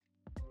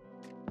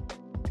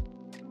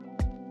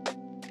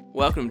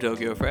Welcome to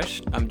Tokyo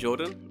Fresh. I'm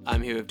Jordan.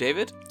 I'm here with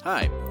David.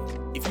 Hi.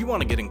 If you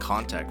want to get in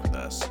contact with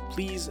us,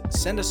 please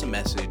send us a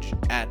message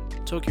at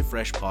Tokyo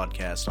Fresh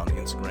Podcast on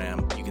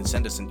Instagram. You can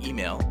send us an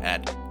email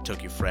at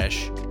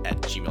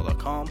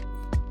tokyofresh@gmail.com.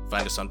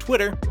 Find us on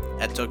Twitter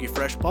at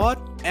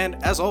TokyoFreshPod. And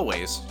as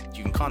always,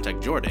 you can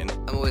contact Jordan.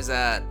 I'm always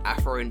at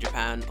Afro in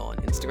Japan on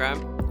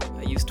Instagram.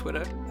 I use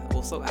Twitter,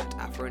 also at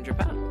Afro in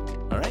Japan.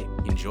 All right,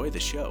 enjoy the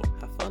show.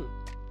 Have fun.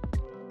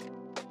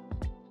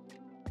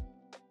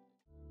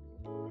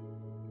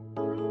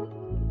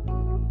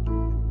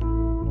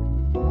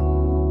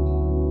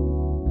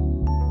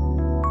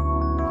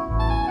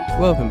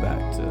 Welcome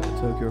back to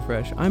Tokyo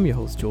Fresh. I'm your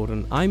host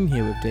Jordan. I'm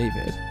here with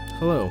David.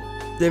 Hello.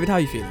 David, how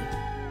you feeling?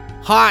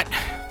 Hot.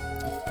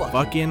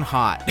 Fucking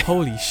hot.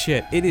 Holy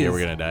shit! It is. Yeah, we're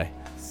gonna die.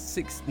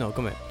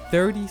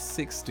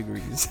 36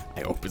 degrees.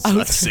 I hope it's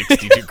not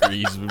 60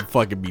 degrees. We'd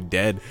fucking be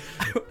dead.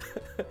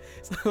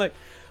 So like,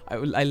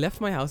 I left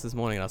my house this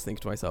morning and I was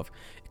thinking to myself,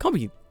 it can't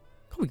be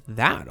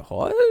that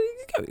hot.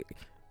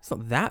 It's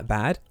not that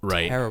bad.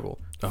 Right. Terrible.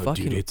 Oh,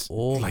 Fucking dude, it's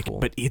awful. like,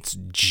 but it's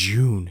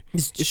June.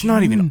 It's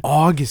not even June.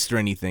 August or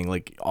anything.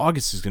 Like,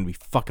 August is gonna be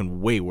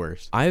fucking way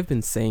worse. I've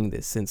been saying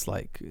this since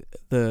like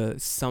the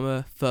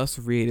summer first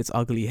reared its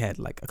ugly head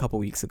like a couple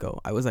weeks ago.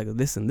 I was like,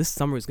 listen, this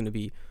summer is gonna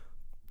be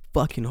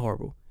fucking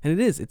horrible, and it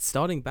is. It's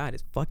starting bad.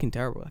 It's fucking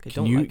terrible. Like, I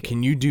don't like it.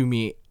 Can you do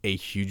me a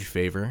huge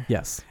favor?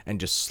 Yes. And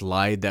just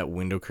slide that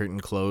window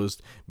curtain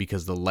closed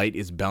because the light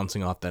is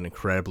bouncing off that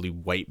incredibly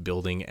white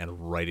building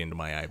and right into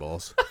my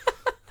eyeballs.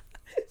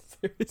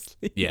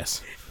 Seriously?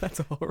 Yes. That's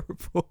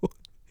horrible.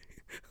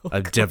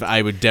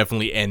 I would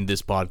definitely end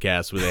this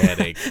podcast with a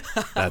headache.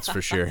 That's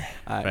for sure.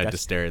 I had to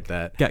stare at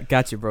that.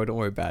 Got you, bro. Don't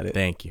worry about it.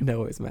 Thank you. No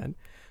worries, man.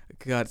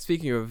 God,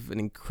 speaking of an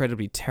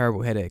incredibly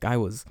terrible headache, I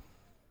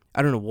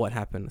don't know what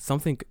happened.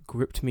 Something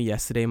gripped me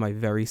yesterday, my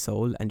very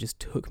soul, and just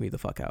took me the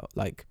fuck out.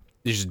 Like,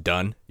 You're just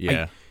done?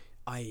 Yeah.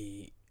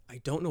 I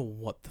don't know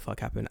what the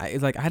fuck happened. I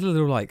had a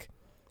little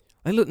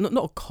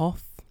not a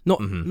cough, not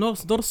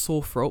a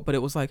sore throat, but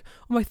it was like,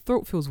 oh, my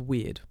throat feels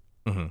weird.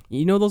 Mm-hmm.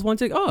 You know those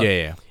ones like, oh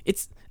Yeah.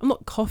 I'm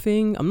not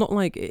coughing. I'm not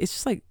like, it's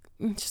just like,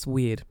 it's just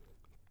weird.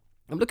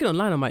 I'm looking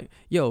online. I'm like,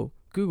 yo,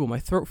 Google, my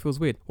throat feels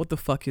weird. What the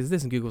fuck is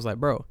this? And Google's like,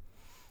 bro,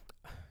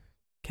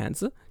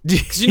 cancer?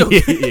 Cause you know,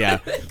 Yeah.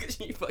 Because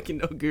you fucking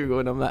know Google.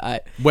 And I'm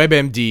like,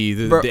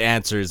 WebMD, the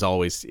answer is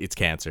always, it's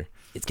cancer.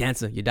 it's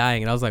cancer. You're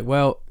dying. And I was like,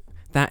 well,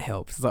 that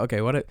helps. It's like,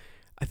 okay,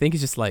 I think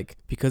it's just like,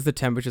 because the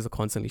temperatures are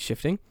constantly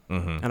shifting.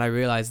 Mm-hmm. And I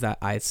realized that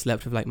I had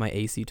slept with like my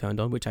AC turned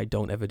on, which I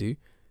don't ever do.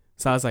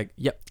 So I was like,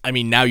 yep. I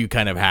mean, now you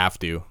kind of have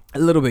to. A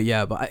little bit,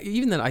 yeah. But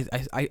even then,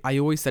 I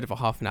always set it for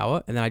half an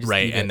hour, and then I just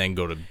Right, leave and it. then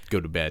go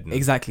to bed.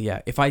 Exactly,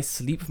 yeah. If I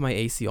sleep with my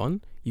AC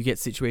on, you get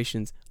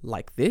situations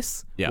like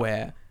this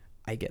where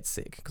I get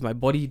sick because my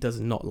body does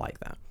not like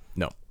that.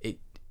 No. It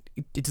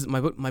does. My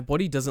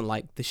body doesn't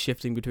like the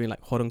shifting between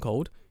like hot and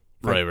cold.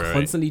 If Right. I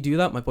constantly do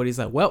that, my body's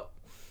like, well,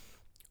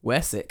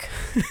 we're sick.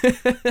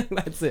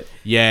 That's it.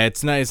 Yeah,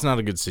 it's not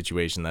a good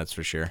situation, that's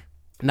for sure.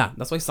 Nah,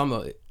 that's why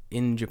summer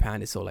in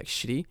Japan is so like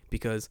shitty,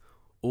 because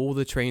all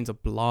the trains are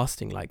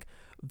blasting like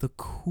the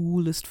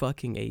coolest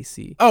fucking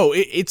AC. Oh,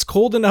 it's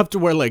cold enough to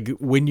where like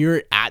when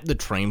you're at the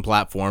train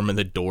platform and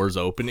the doors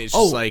open, it's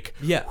just like,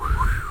 yeah,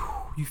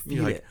 you feel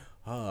you're it.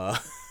 like,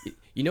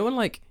 You know when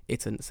like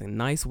it's a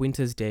nice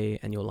winter's day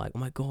and you're like, oh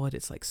my god,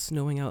 it's like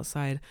snowing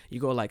outside. You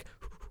go like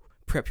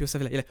prep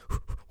yourself, like, you're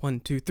like 1,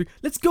 2, 3,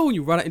 let's go, and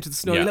you run out into the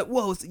snow. Yeah. You're like,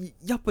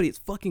 whoa, buddy, it's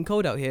fucking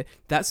cold out here.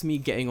 That's me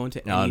getting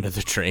onto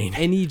the train.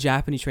 any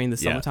Japanese train in the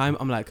Yeah. summertime.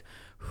 I'm like,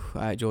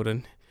 all right,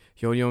 Jordan,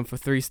 you're only on for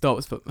 3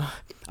 stops, but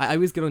I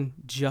always get on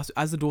just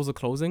as the doors are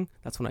closing.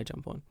 That's when I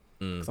jump on.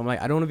 So I'm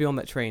like, I don't want to be on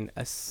that train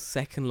a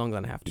second longer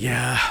than I have to.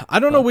 Yeah, I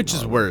don't know which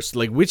is worse.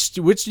 Like, which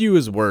to you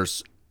is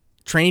worse?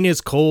 Train is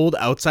cold,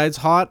 outside's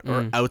hot,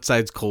 or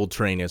outside's cold,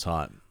 train is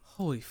hot?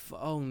 Holy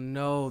oh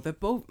no, they're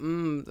both.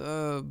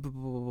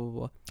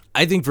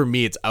 I think for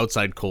me, it's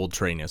outside cold,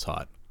 train is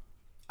hot.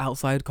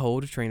 Outside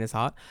cold, train is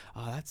hot.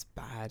 Oh, that's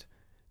bad.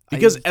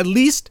 Because at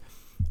least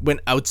when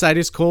outside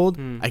is cold,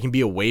 I can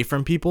be away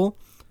from people.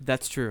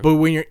 That's true. But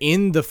when you're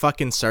in the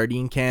fucking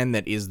sardine can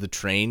that is the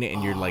train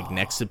and you're like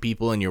next to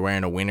people and you're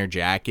wearing a winter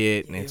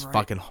jacket and it's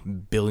fucking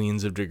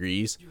billions of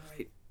degrees. You're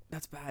right.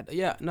 That's bad.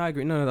 Yeah, no, I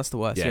agree. No, that's the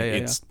worst. Yeah,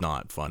 It's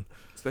not fun.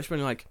 Especially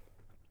when like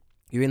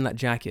you're in that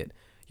jacket,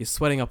 you're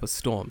sweating up a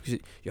storm because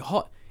you're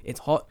hot. It's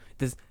hot.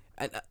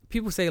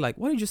 People say like,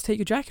 why don't you just take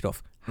your jacket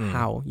off?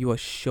 How? You are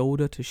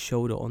shoulder to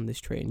shoulder on this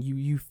train.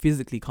 You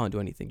physically can't do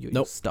anything.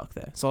 You're stuck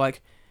there. So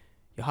like,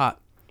 you're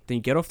hot. Then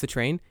you get off the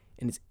train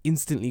and it's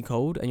instantly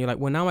cold, and you're like,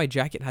 well, now my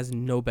jacket has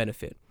no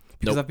benefit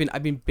because I've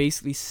been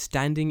basically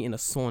standing in a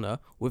sauna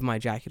with my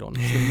jacket on.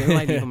 So the minute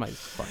I leave, I'm like,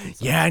 fucking sauna.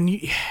 Yeah, and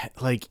you,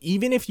 like,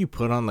 even if you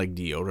put on like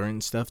deodorant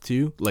and stuff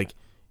too, like,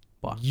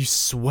 you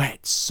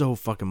sweat so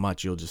fucking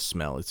much you'll just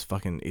smell. It's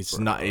fucking. It's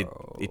not.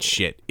 It's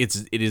shit. It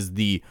is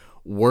the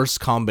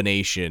worst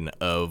combination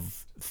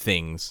of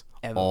things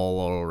Ever.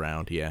 all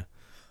around. Yeah,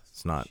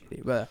 it's not.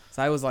 But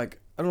so I was like,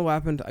 I don't know what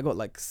happened. I got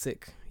like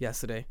sick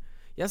yesterday.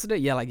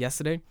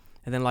 Yesterday,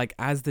 And then like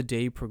as the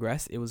day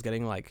progressed, it was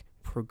getting like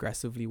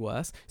progressively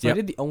worse. So I Yep.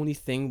 did the only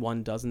thing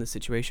one does in this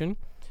situation.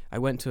 I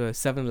went to a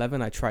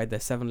 7-Eleven. I tried their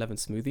 7-Eleven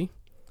smoothie.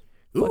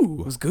 But Ooh.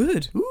 it was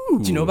good. Ooh.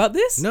 Do you know about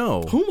this?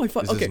 No. Oh my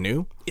fuck. Is Okay. this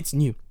new? It's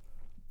new.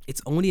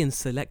 It's only in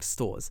select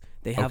stores.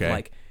 They have Okay.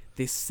 like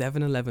this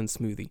 7-Eleven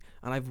smoothie,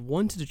 and I've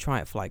wanted to try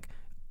it for like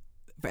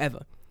forever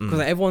Mm. because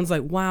like, everyone's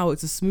like, "Wow,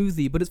 it's a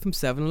smoothie," but it's from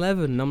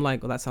 7-Eleven, and I'm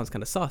like, "Well, that sounds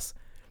kind of sus."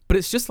 But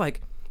it's just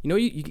like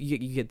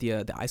you get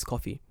the iced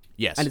coffee,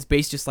 Yes. and it's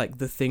based just like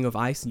the thing of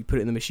ice, and you put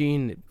it in the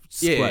machine. It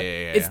Yeah, squirt. yeah,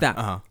 yeah, It's yeah. that.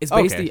 Uh-huh. It's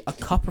Okay. basically a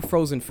cup of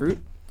frozen fruit.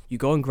 You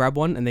go and grab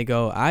one, and they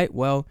go, "All right,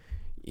 well,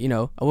 you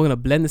know, we're gonna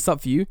blend this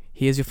up for you.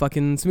 Here's your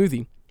fucking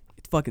smoothie."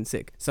 It's fucking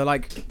sick. So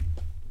like,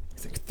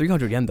 it's like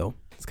 300 yen though.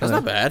 It's That's kind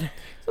not bad.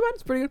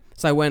 it's pretty good.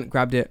 So I went,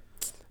 grabbed it,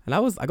 and I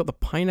got the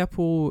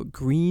pineapple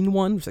green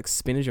one, which is like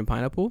spinach and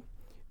pineapple.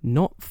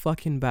 Not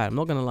fucking bad. I'm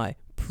not gonna lie.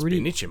 Pretty,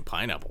 Spinach and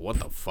pineapple. What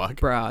the fuck?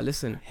 bruh.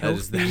 Listen, That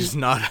is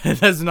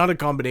healthy. not a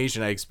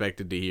combination I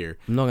expected to hear.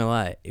 I'm not gonna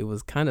lie. It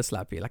was kind of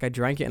slappy. Like I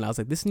drank it, and I was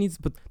like, this needs.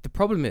 But the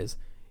problem is,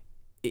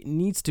 it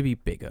needs to be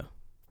bigger.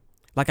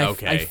 Like I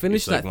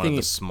finished it's like that one thing, of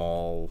the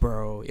small.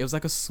 bro. It was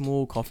like a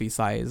small coffee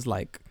size,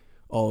 like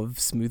of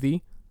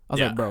smoothie. I was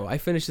Yeah. like, bro, I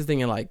finished this thing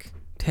in like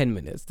 10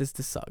 minutes. This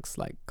sucks.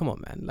 Like, come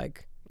on, man.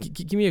 Like,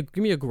 give me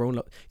a grown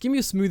up. Give me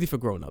a smoothie for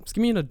grown ups.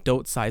 Give me an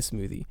adult size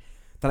smoothie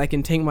that I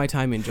can take my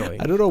time enjoying.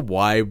 I don't know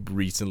why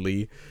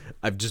recently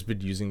I've just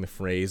been using the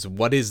phrase,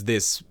 "What is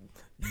this?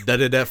 Da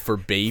da da for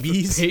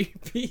babies?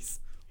 Babies.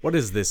 What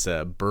is this?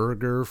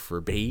 Burger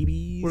for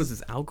babies? What is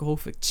this? Alcohol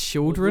for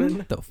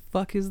children? The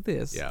fuck is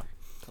this? Yeah.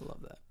 I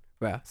love that.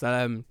 Yeah.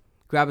 So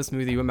grab a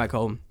smoothie, went back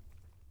home,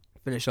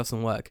 finished off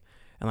some work,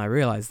 and I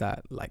realized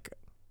that like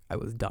I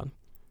was done.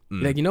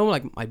 Mm. Like, you know,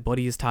 like my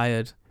body is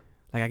tired.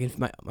 Like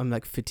I'm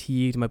like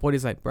fatigued. My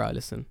body's like, bro,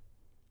 listen,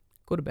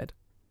 go to bed.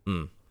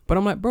 Mm. But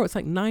I'm like, bro, it's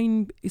like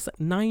 9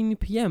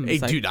 p.m. Hey,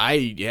 It's like, dude,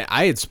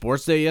 I had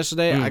sports day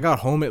yesterday. Mm. I got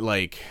home at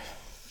like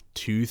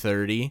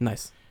 2:30,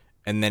 nice.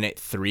 and then at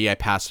 3 I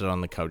passed it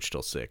on the couch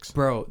till 6.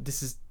 Bro,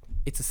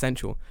 it's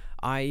essential.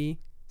 I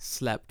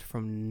slept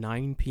from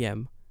 9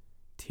 p.m.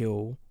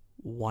 till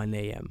 1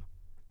 a.m.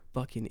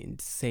 Fucking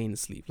insane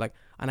sleep. Like,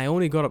 and I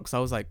only got up because I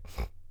was like,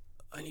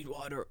 I need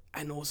water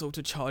and also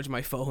to charge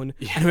my phone.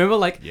 Yeah. And I remember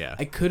like, Yeah.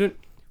 I couldn't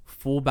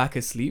fall back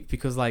asleep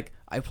because like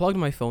I plugged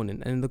my phone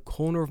in, and in the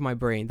corner of my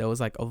brain there was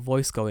like a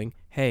voice going,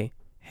 hey,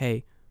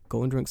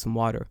 go and drink some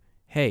water.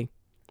 Hey,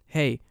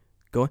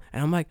 go.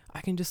 And I'm like,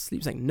 I can just sleep.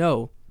 It's like,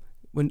 no,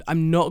 when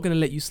I'm not gonna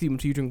let you sleep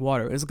until you drink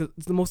water. It's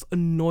the most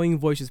annoying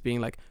voice just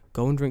being like,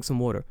 go and drink some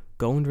water.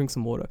 Go and drink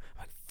some water. I'm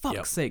like, fuck's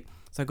Yep. sake.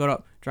 So I got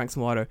up, drank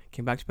some water,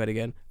 came back to bed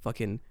again,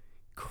 fucking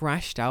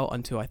crashed out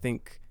until I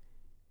think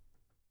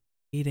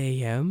 8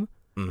 a.m.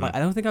 Mhm. Like I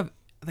don't think I've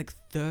like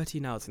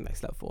 13 hours since I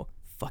slept for.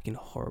 Fucking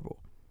horrible.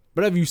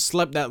 But have you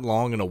slept that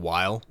long in a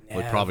while?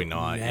 Like, probably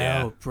not. No,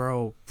 Yeah.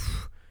 bro.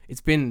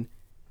 It's been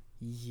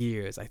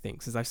years, I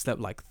think, since I've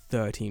slept like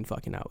 13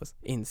 fucking hours.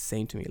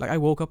 Insane to me. Like I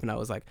woke up and I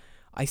was like,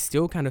 I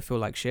still kind of feel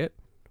like shit,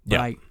 but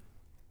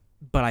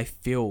Yeah. I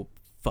feel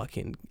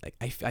fucking like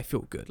I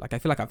feel good. Like I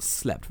feel like I've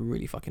slept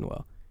really fucking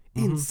well.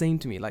 Mhm. Insane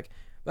to me. Like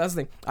that's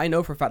the thing. I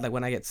know for a fact that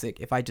when I get sick,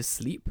 if I just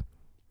sleep,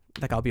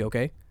 like I'll be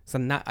okay. So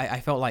now I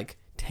felt like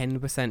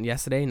 10%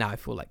 yesterday. Now I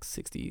feel like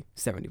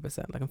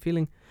 60-70%. Like I'm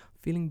feeling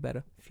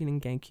better, feeling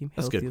ganky,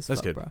 That's healthy good. as That's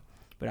fuck, good. bro.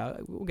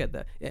 But we'll get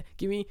there. Yeah,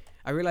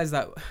 I realized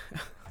that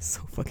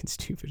so fucking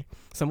stupid.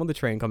 So I'm on the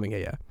train coming here,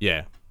 yeah,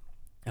 Yeah.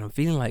 and I'm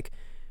feeling like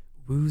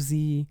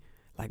woozy.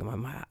 Like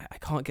I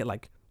can't get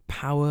like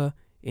power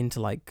into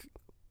like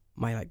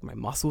my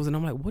muscles, and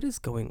I'm like, what is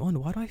going on?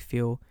 Why do I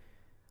feel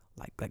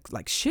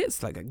like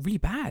shit's like really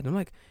bad? I'm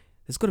like,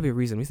 there's got to be a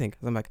reason. We think.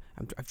 I'm like,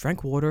 I've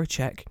drank water,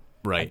 check.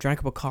 I Right. drank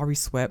a Bacardi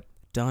Sweat,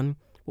 done.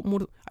 What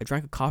more? I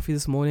drank a coffee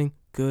this morning,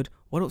 good.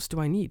 What else do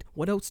I need?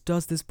 What else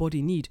does this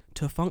body need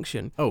to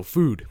function? Oh,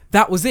 food.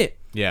 That was it.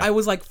 Yeah. I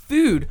was like,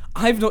 food.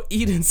 I've not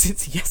eaten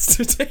since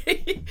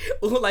yesterday.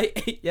 All I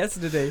ate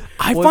yesterday.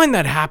 I was- find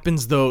that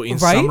happens though in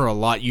Right? summer a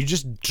lot. You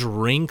just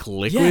drink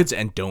liquids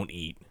and don't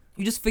eat.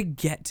 You just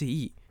forget to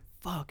eat.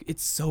 Fuck,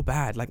 it's so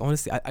bad. Like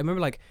honestly, I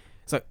remember like,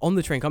 it's like on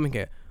the train coming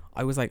here,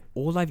 I was like,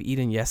 all I've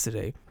eaten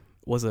yesterday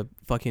was a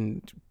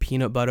fucking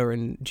peanut butter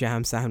and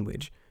jam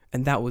sandwich,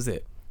 and that was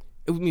it.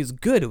 It was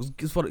good. It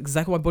was what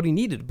exactly my body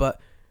needed. But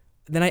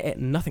then I ate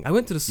nothing. I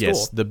went to the store.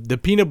 Yes, the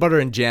peanut butter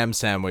and jam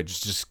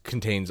sandwich just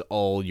contains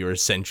all your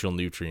essential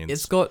nutrients.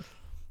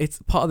 It's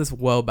part of this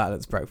well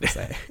balanced breakfast.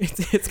 Eh?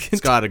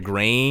 It's got a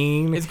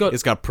grain. It's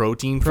got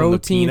protein from the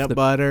protein peanut from the-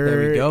 butter.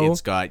 there we go.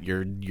 It's got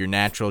your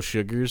natural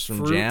sugars from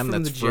Fruit jam.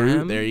 from That's the fruit.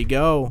 jam. There you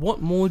go.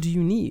 What more do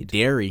you need?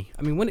 Dairy.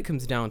 I mean, when it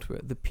comes down to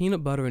it, the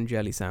peanut butter and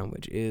jelly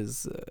sandwich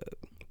is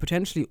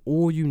potentially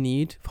all you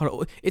need.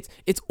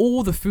 It's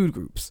all the food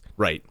groups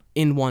Right.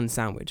 in one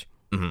sandwich.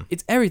 Mm-hmm.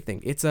 It's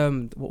everything. It's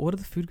what are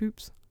the food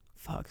groups?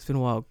 Fuck, it's been a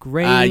while.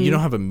 Grain. You don't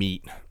have a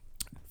meat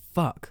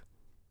Fuck.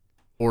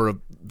 or a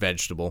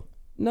vegetable.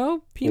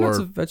 No, peanuts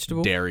Or are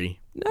vegetable. Dairy.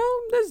 No,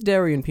 there's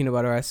dairy and peanut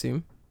butter, I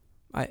assume.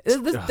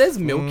 There's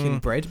milk in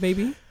bread,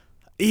 maybe.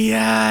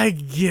 Yeah, I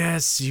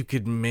guess you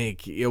could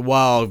make.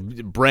 Well,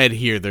 bread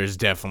here, there's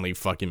definitely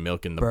fucking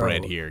milk in the Bro.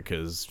 bread here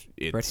because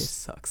Bread here it's.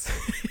 sucks.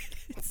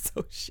 It's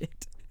so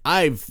shit.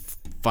 I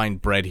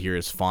find bread here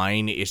is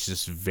fine. It's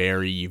just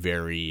very,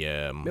 very.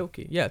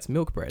 Milky. Yeah, it's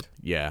milk bread.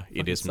 Yeah, it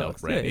Fucking is milk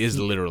sucks. bread. Yeah, It is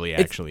literally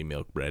it's- actually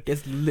milk bread.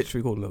 It's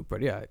literally called milk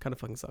bread. Yeah, it kind of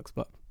fucking sucks.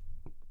 But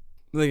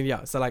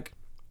yeah, so like,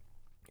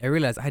 I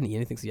realized I hadn't eaten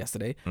anything since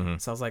yesterday.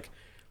 Mhm. So I was like,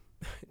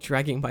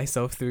 dragging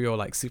myself through your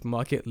like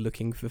supermarket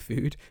looking for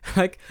food.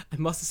 Like, I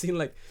must have seen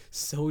like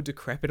so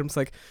decrepit. I'm just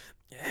like,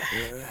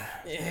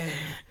 yeah,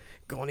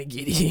 gonna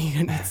get it.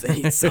 I need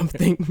to eat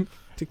something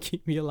to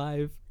keep me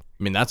alive.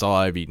 I mean, that's all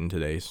I've eaten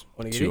today is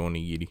Onigiri? 2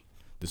 onigiri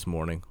this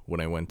morning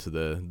when I went to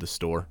the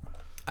store.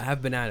 I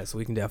have bananas, so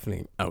we can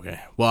definitely. Okay.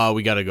 Well,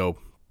 we got to go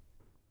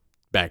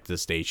back to the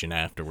station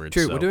afterwards.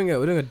 True, so. we're doing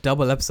a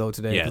double episode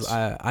today. Yes.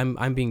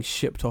 I'm being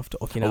shipped off to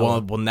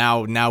Okinawa.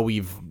 Well,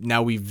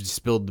 now we've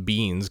spilled the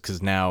beans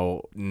because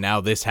now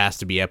this has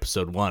to be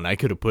episode 1. I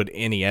could have put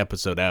any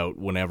episode out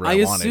whenever I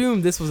wanted.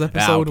 assumed this was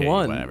episode okay,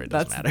 1. whatever, it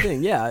doesn't That's matter. the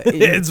thing. Yeah,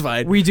 It's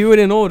fine. We do it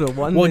in order.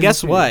 One. Well, then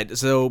guess two. what?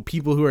 So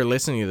people who are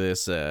listening to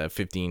this,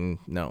 15,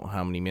 no,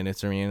 how many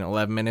minutes are we in?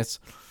 11 minutes?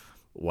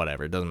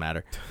 Whatever, it doesn't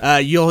matter.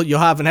 You'll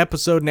have an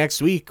episode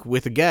next week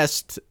with a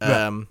guest.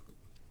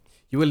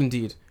 You will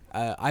indeed.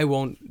 I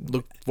won't.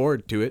 Look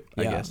forward to it,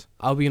 I Yeah, guess.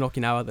 I'll be in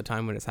Okinawa at the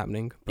time when it's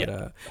happening.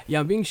 But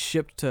I'm being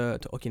shipped to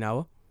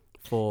Okinawa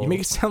for. You make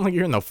it sound like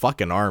you're in the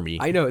fucking army.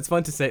 I know, it's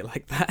fun to say it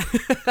like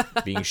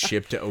that. Being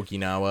shipped to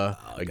Okinawa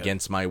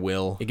against my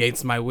will.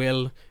 Against my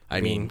will.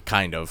 I mean,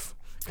 kind of.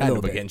 A Kind of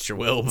little bit. against your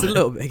will. It's a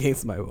little bit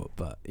against my will,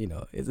 but you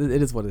know, it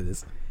is what it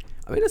is.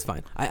 I mean, it's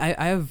fine.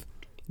 I have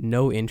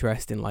no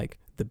interest in like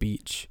the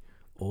beach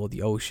or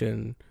the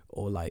ocean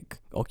or like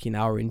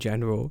Okinawa in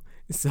general.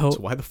 So So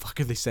why the fuck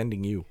are they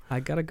sending you?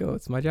 I gotta go.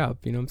 It's my job.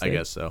 You know what I'm I saying?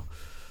 guess so.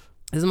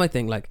 This is my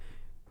thing. Like,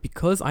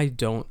 because I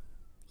don't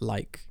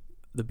like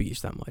the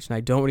beach that much, and I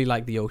don't really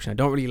like the ocean. I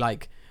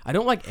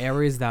don't like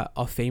areas that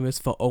are famous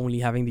for only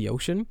having the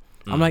ocean.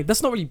 I'm like,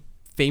 that's not really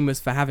famous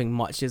for having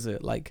much, is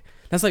it? Like,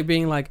 that's like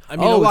being like, I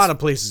mean, a lot of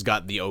places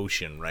got the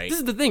ocean, right? This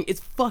is the thing. It's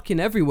fucking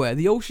everywhere.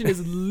 The ocean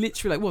is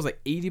literally like, what was it,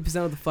 like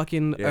 80% of the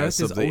fucking Earth is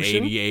something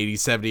ocean.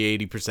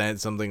 70-80%,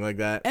 something like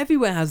that.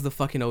 Everywhere has the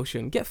fucking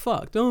ocean. Get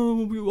fucked. Oh,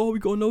 we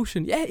got an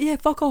ocean. Yeah,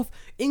 fuck off.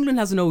 England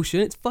has an ocean.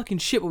 It's fucking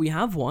shit, but we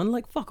have one.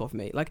 Like, fuck off,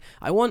 mate. Like,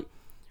 I want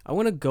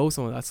to go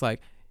somewhere that's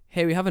like,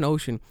 hey, we have an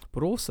ocean,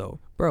 but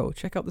also, bro,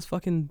 check out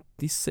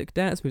these sick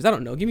dance moves. I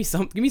don't know. Give me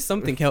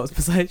something else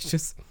besides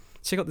just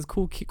check out this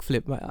cool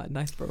kickflip.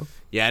 Nice, bro.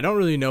 Yeah, I don't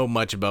really know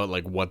much about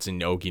like what's in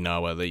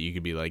Okinawa that you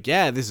could be like,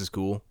 yeah, this is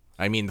cool.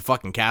 I mean, the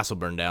fucking castle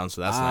burned down,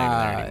 so that's not even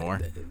there anymore.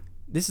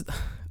 This is.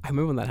 I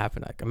remember when that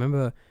happened. Like, I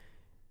remember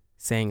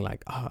saying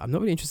like, oh, I'm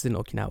not really interested in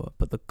Okinawa,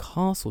 but the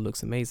castle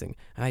looks amazing,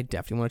 and I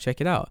definitely want to check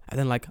it out. And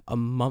then like a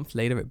month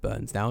later, it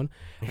burns down,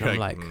 and You're I'm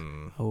like, like,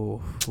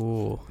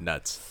 oh,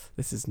 nuts.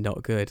 this is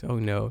not good. Oh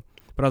no.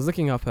 But I was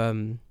looking up,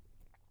 obviously,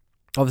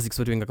 because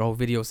we're doing like a whole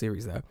video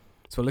series there,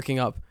 so we're looking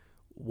up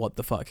what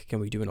the fuck can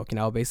we do in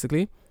Okinawa,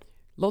 basically.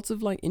 Lots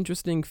of like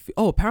interesting.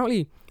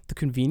 Apparently the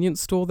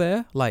convenience store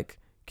there, like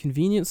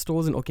convenience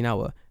stores in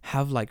Okinawa,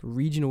 have like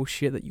regional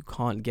shit that you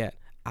can't get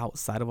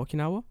outside of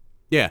Okinawa,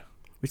 Yeah,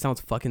 which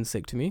sounds fucking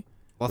sick to me.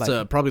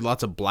 probably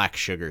lots of black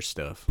sugar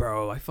stuff.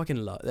 Bro, I fucking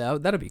love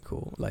that. That'd be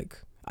cool.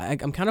 Like,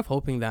 I'm kind of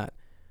hoping that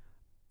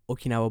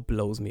Okinawa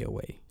blows me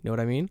away. You know what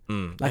I mean?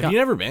 Like, Have you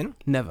never been?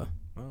 Never.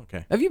 Oh,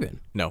 okay. Have you been?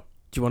 No,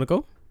 Do you want to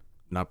go?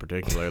 not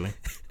particularly.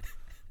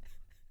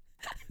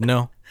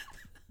 No.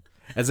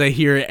 As I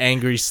hear an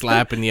angry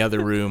slap in the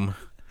other room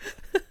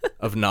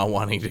of not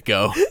wanting to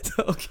go. To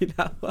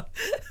Okinawa.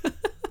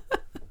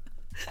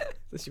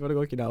 Does she want to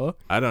go Okinawa?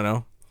 I don't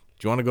know.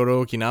 Do you want to go to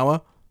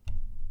Okinawa?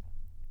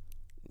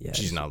 Yeah.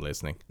 She's not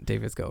listening.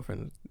 David's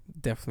girlfriend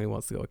definitely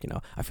wants to go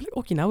Okinawa. I feel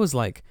like Okinawa's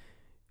like,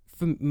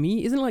 for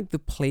me, isn't it like the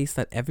place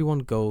that everyone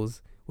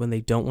goes when they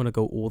don't want to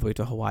go all the way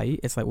to Hawaii?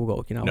 It's like, we'll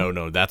go Okinawa.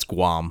 No, that's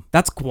Guam.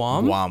 That's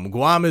Guam?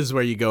 Guam is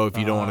where you go if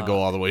you don't want to go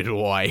all the way to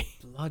Hawaii.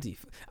 Bloody.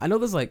 I know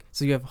there's like,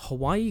 so you have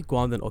Hawaii,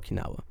 Guam, then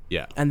Okinawa.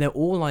 Yeah. And they're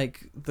all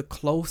like the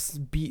close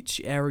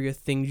beach area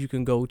things you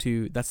can go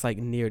to that's like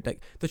near,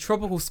 like the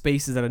tropical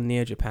spaces that are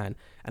near Japan.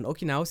 And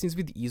Okinawa seems to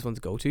be the easiest one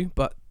to go to.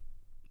 But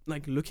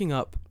like looking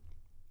up,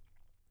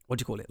 what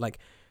do you call it? Like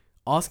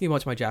asking a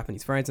bunch of my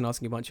Japanese friends and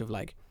asking a bunch of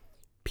like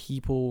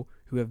people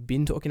who have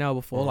been to Okinawa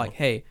before, like,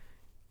 hey,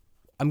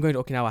 I'm going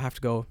to Okinawa, I have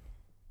to go.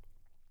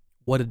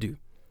 What to do?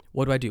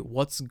 What do I do?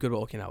 What's good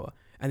about Okinawa?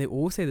 And they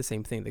all say the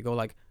same thing. They go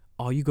like,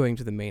 are you going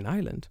to the main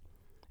island?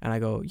 And I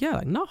go, yeah,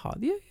 like Naha,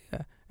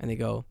 yeah. And they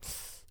go,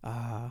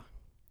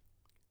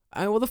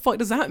 what the fuck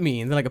does that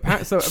mean? They're like,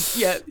 apparently, so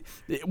yeah.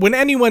 When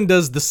anyone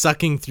does the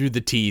sucking through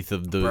the teeth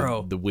of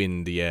Bro. the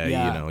wind,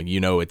 Yeah. you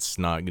know it's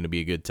not gonna be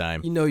a good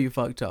time. You know you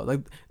fucked up. Like,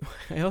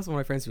 I asked one of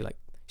my friends to be like,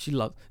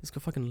 this girl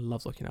fucking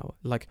loves Okinawa.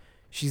 Like,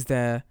 she's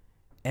there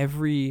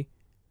every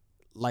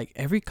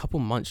couple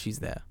months. She's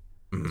there.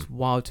 It's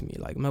wild to me.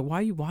 Like, I'm like,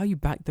 why are you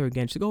back there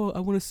again? She's like, oh, I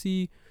want to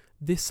see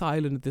this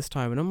island at this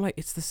time. And I'm like,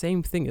 it's the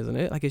same thing, isn't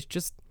it? Like, it's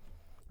just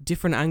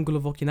different angle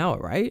of Okinawa,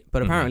 right?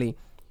 But apparently,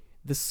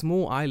 the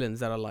small islands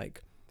that are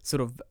like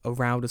sort of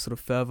around or sort of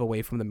further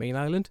away from the main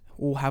island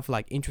all have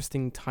like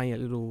interesting, tiny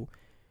little,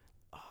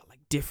 like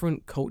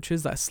different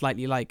cultures that are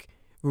slightly like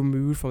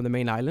removed from the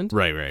main island,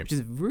 Right. which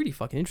is really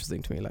fucking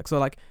interesting to me. Like, so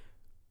like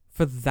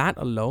for that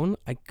alone,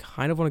 I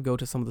kind of want to go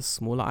to some of the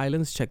smaller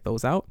islands, check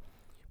those out.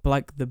 But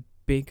like the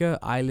bigger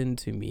island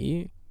to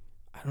me,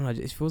 I don't know,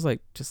 it feels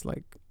like just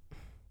like,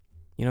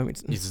 you know,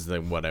 It's just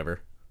like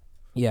whatever.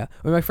 yeah.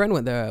 When my friend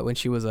went there when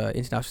she was an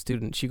international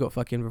student, she got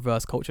fucking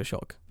reverse culture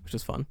shock, which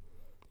was fun.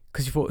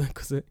 Because she thought,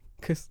 because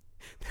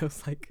there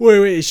was like,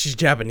 Wait, is she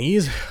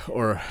Japanese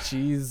or?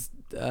 she's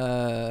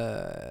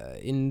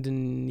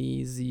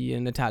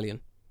Indonesian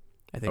Italian,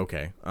 I think.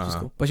 Okay. Which is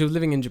cool. But she was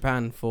living in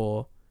Japan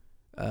for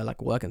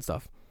like work and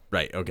stuff.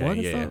 Right. Okay. Work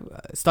and Yeah.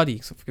 stuff?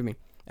 Study, so forgive me.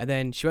 And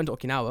then she went to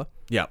Okinawa,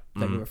 Yeah.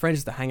 like with her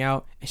friends to hang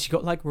out, and she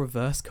got like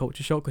reverse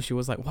culture shock because she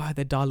was like, why are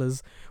there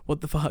dollars?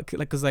 What the fuck?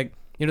 Like, because like,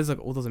 you know, there's like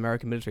all those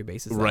American military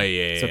bases there. Right.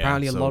 Yeah. So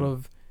apparently a So- lot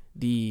of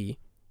the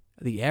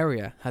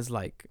area has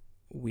like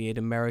weird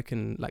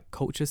American like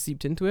culture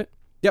seeped into it.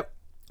 Yep.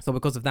 So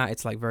because of that,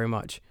 it's like very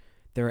much,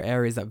 there are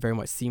areas that very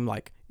much seem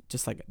like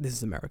just like this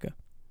is America,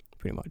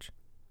 pretty much.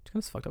 It's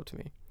kind of fucked up to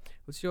me.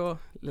 Do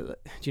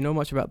you know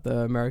much about the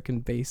American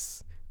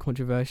base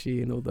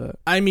controversy and all the?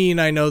 I mean,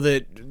 I know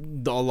that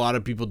a lot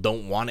of people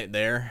don't want it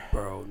there,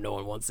 Bro, no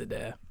one wants it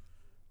there.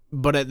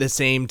 but at the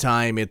same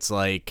time, it's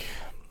like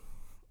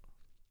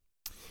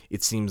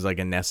it seems like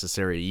a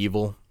necessary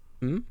evil.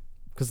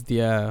 Because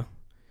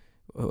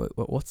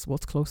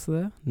what's close to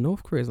there?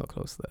 North Korea's not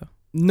close to there.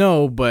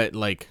 No, but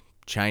like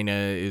China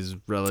is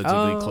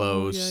relatively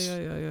close.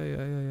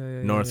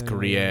 Yeah. North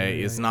Korea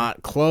is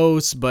not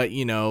close, but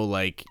you know,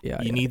 like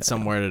Yeah, you yeah, need yeah,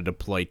 somewhere to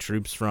deploy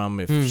troops from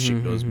if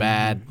shit goes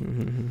bad.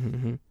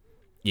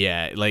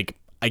 Yeah, like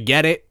I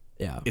get it.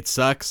 Yeah. It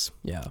sucks.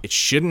 Yeah. It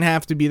shouldn't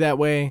have to be that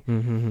way.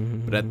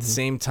 But But at the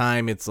same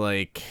time, it's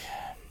like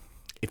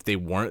if they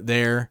weren't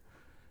there,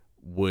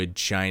 would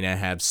China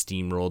have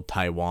steamrolled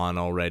Taiwan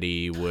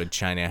already? Would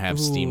China have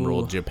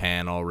steamrolled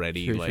Japan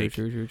already?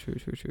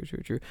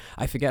 True.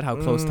 I forget how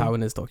close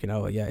Taiwan is to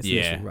Okinawa. Yeah, it's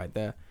literally right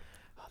there.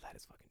 Oh, that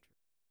is fucking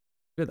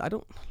true. Good. I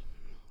don't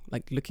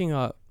like looking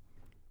up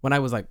when I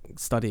was like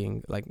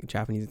studying like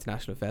Japanese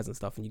international affairs and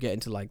stuff, and you get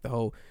into like the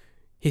whole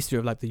history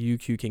of like the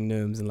Ryukyu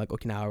kingdoms and like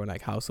Okinawa and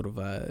like how sort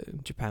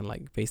of Japan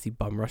like basically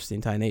bum rushed the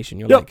entire nation.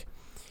 You're like,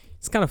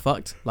 it's kind of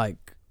fucked.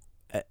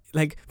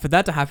 Like for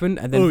that to happen,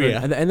 and then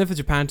and then for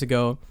Japan to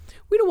go,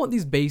 we don't want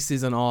these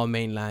bases on our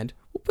mainland.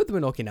 We'll put them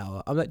in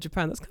Okinawa. I'm like,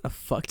 Japan, that's kind of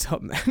fucked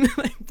up, man.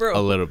 Like, bro, A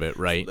little bit,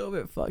 right? a little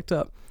bit fucked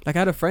up. Like I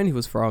had a friend who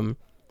was from.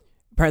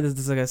 Apparently,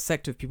 there's like a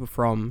sect of people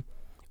from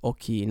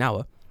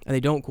Okinawa, and they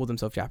don't call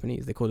themselves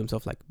Japanese. They call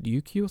themselves like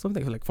Ryukyu or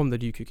something, like from the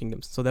Ryukyu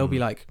kingdoms. So they'll be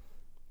like,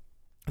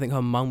 I think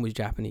her mum was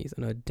Japanese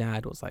and her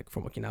dad was like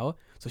from Okinawa.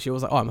 So she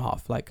was like, oh, I'm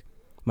half. Like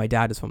my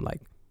dad is from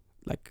like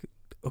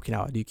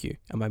Okinawa, Ryukyu,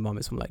 and my mum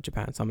is from like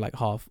Japan. So I'm like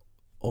half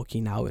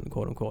Okinawan,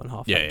 quote unquote, and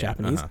half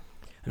Japanese.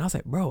 And I was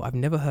like, bro, I've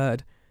never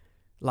heard,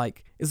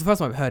 like, it's the first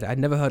time I've heard it. I'd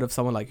never heard of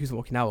someone like who's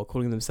from Okinawa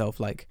calling themselves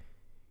like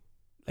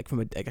from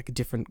a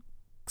different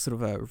sort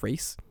of a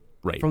race,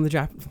 Right. from the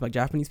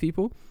Japanese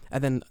people.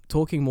 And then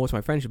talking more to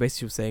my friend, she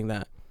basically was saying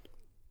that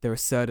there are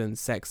certain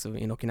sects in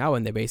Okinawa,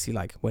 and they're basically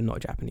like, we're not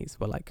Japanese.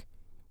 We're like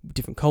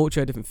different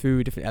culture, different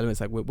food, different elements.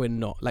 Like we're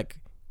not like.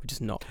 We're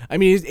just not. I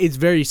mean, it's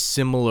very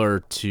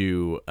similar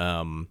to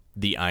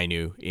the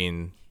Ainu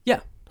in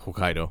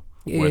Hokkaido,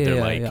 where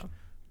they're like,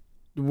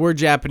 we're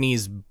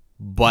Japanese,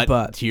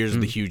 but here's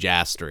the huge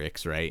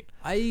asterisk, right?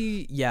 I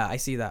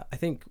see that. I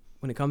think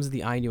when it comes to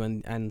the Ainu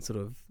and sort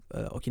of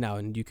Okinawa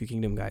and Ryukyu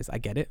Kingdom guys, I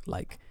get it.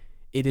 Like,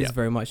 it is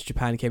very much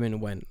Japan came in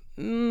and went,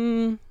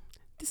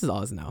 this is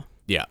ours now.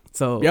 Yeah.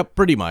 So. Yep,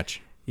 pretty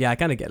much. Yeah, I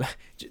kind of get that.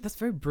 That's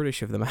very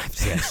British of them. I have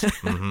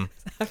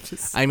to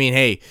say. I mean,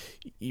 hey,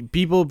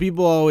 people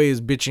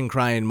always bitch and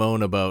cry and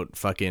moan about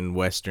fucking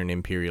Western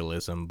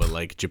imperialism, but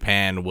like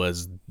Japan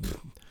was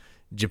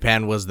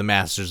the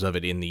masters of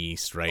it in the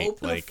East, right?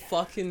 Open like a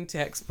fucking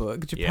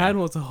textbook. Japan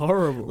was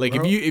horrible. Like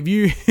bro. if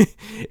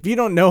you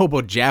don't know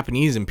about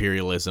Japanese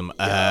imperialism,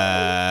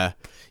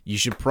 you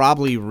should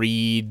probably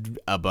read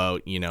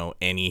about, you know,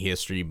 any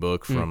history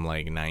book from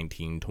like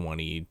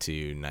 1920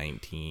 to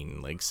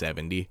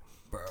 1970.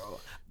 Bro,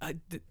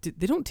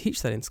 they don't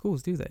teach that in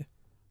schools, do they?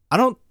 I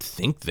don't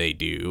think they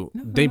do.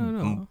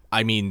 No.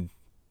 I mean,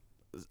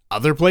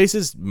 other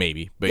places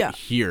maybe, but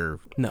here,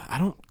 no, I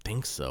don't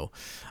think so.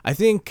 I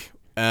think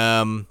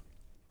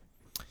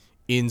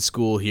in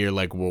school here,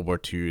 like World War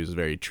II is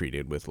very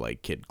treated with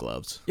like kid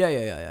gloves. Yeah.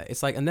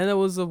 It's like, and then there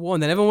was a war,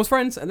 and then everyone was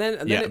friends, and then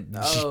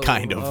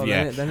Kind of.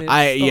 Then it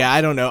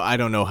I don't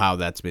know how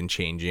that's been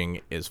changing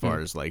as far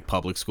as like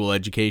public school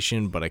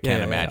education, but I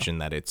can't imagine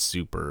that it's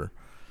super.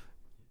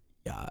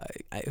 Yeah,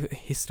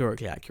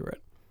 historically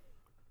accurate.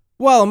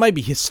 Well, it might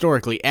be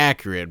historically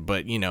accurate,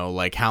 but you know,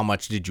 like how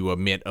much did you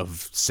omit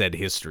of said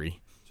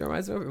history? It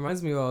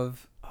reminds me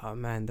of. Oh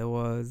man, there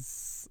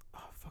was.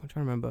 I'm trying to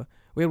remember.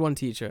 we had one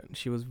teacher.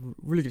 She was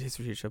really good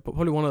history teacher, but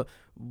probably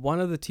one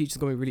of the teachers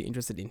got me really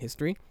interested in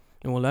history,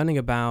 and we're learning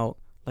about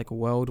like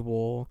World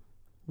War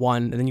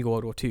One, and then you go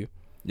World War Two.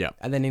 Yeah.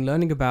 And then in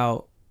learning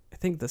about, I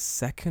think the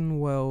Second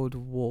World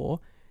War,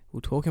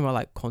 we're talking about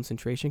like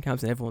concentration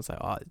camps, and everyone's like,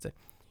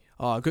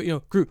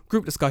 good,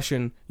 group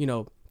discussion,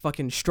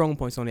 fucking strong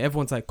points on it.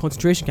 Everyone's like,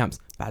 concentration camps,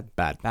 bad.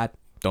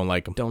 Don't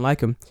like them. Don't like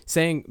them.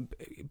 Saying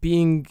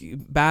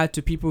being bad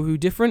to people who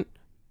different,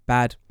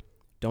 bad.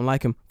 Don't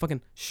like them.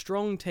 Fucking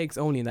strong takes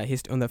only in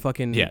that on that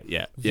fucking year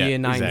 9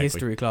 exactly.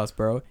 history class,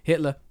 bro.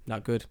 Hitler,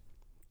 not good.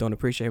 Don't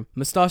appreciate him.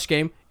 Mustache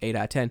game, 8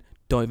 out of 10.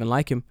 Don't even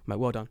like him. I'm like,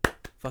 well done.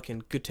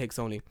 Fucking good takes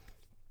only.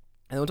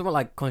 And we're talking about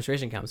like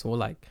concentration camps, and we're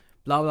like,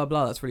 blah blah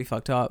blah. That's really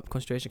fucked up.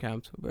 Concentration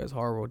camps, where it's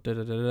horrible. Da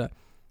da da da.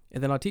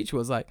 And then our teacher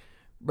was like,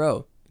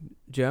 bro,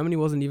 Germany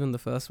wasn't even the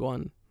first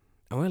one.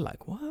 And we're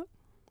like, what?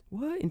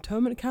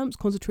 Internment camps,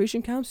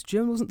 concentration camps?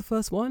 Germany wasn't the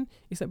first one?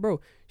 He's like,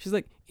 bro. She's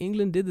like,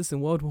 England did this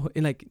in World War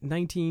in like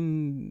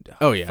 19.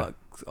 Oh yeah.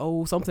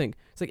 Something.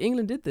 It's like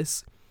England did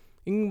this.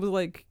 England was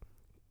like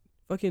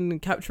fucking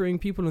capturing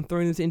people and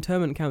throwing them into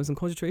internment camps and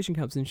concentration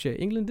camps and shit.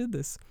 England did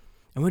this.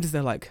 And we're just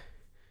there like,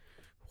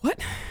 what?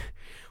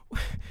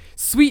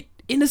 Sweet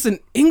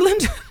innocent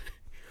England?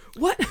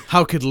 What?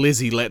 How could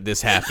Lizzie let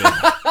this happen?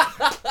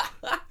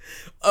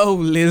 Oh,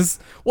 Liz,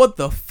 what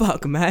the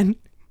fuck, man?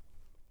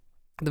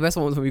 The best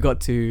one was when we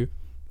got to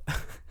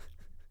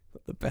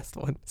the best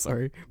one,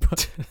 sorry,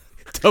 but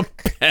the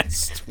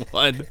best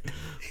one.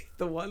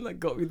 The one that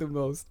got me the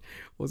most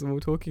was when we were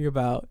talking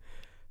about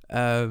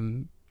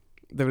the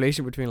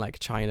relation between like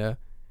China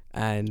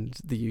and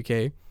the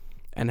UK,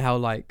 and how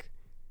like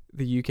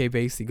the UK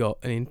basically got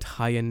an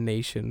entire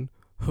nation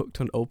hooked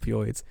on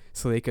opioids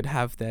so they could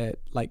have their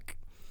like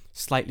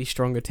slightly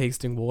stronger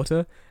tasting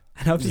water.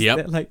 And I'm just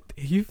there like,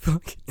 are you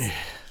fucking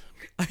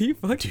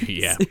Dude,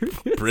 yeah.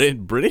 serious?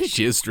 British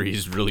history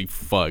is really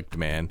fucked,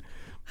 man.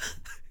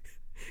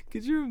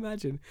 Could you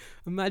imagine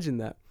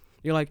that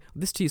you're like,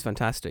 this tea is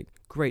fantastic,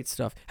 great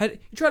stuff. You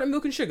tried it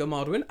milk and sugar,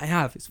 Maldwin? I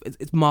have.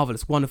 It's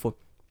marvelous, wonderful.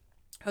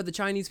 Heard the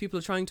Chinese people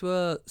are trying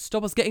to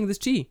stop us getting this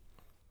tea.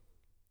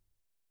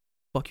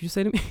 Fuck you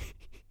say to me?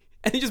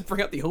 And they just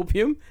bring up the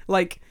opium,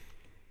 like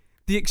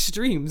the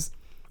extremes.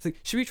 It's like,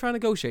 should we try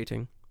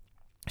negotiating?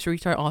 Should we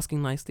try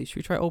asking nicely? Should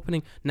we try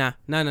opening? Nah.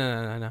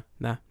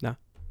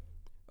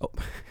 Oh,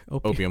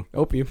 Opium.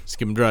 Just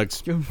give him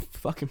drugs. give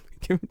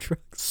him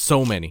drugs.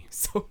 So many.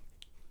 So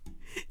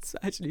it's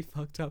actually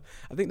fucked up.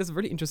 I think there's a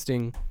really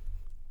interesting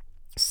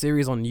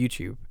series on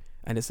YouTube,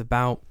 and it's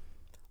about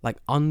like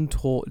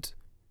untaught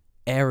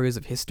areas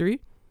of history.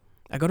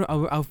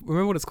 I'll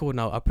remember what it's called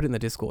now. I'll put it in the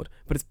Discord.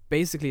 But it's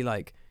basically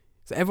like,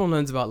 so everyone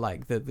learns about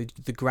like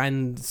the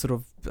grand sort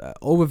of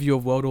overview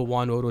of World War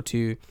One, World War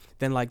Two.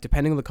 Then like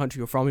depending on the country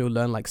you're from, you'll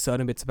learn like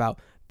certain bits about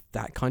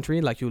that country.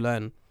 Like you'll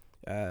learn,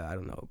 I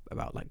don't know,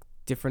 about like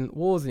different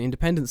wars and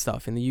independence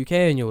stuff in the UK,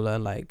 and you'll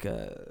learn like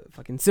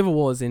fucking civil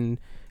wars in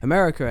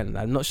America. And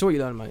I'm not sure what you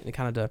learn about in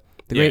Canada.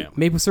 The Great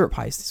Maple Syrup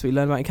Heist. So you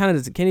learn about in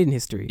Canada's Canadian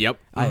history. Yep.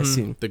 I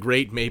assume. The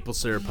Great Maple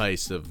Syrup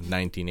Heist of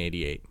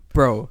 1988.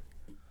 Bro.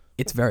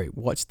 It's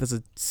there's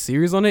a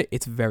series on it.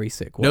 It's very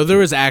sick. No, there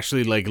was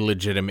actually like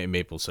legitimate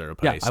maple syrup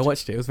heist. Yeah, I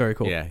watched it. It was very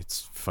cool. Yeah,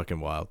 it's fucking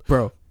wild.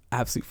 Bro,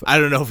 absolutely. I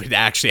don't know if it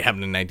actually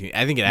happened in 19...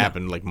 I think it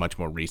happened like much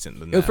more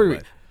recent than that. It was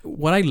pretty...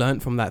 What I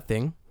learned from that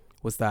thing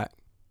was that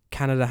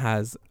Canada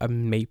has a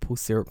maple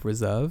syrup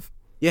reserve.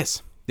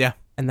 Yes. Yeah.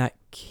 And that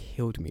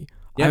killed me.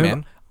 Yeah,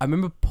 man. I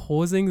remember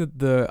pausing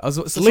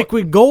it's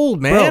liquid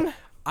gold, man. Bro,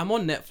 I'm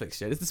on Netflix,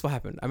 yeah. This is what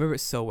happened. I remember it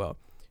so well.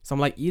 So I'm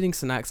like eating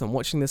snacks. I'm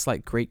watching this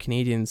like Great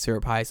Canadian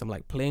Syrup Heist. I'm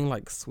like playing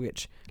like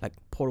Switch, like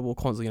portable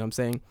console, you know what I'm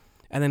saying?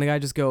 And then the guy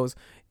just goes,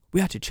 we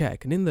had to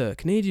check. And in the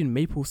Canadian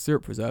Maple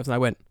Syrup Reserves, and I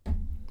went, and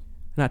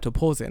I had to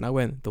pause it. And I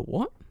went, the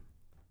what?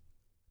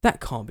 That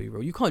can't be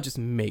real. You can't just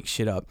make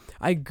shit up.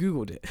 I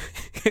Googled it.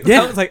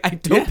 Yeah. I was like, I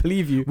don't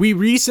believe you. We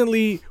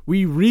recently,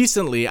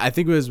 I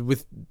think it was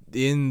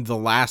within the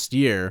last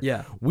year,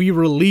 we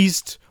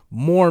released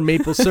more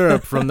maple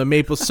syrup from the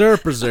Maple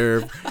Syrup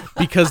Reserve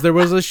because there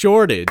was a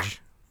shortage.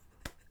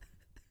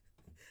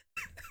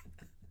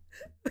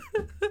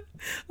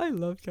 I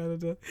love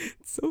Canada.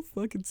 It's so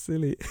fucking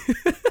silly.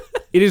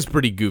 It is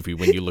pretty goofy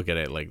when you look at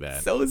it like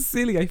that. So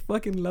silly. I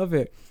fucking love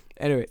it.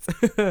 Anyways,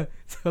 so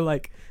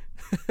like,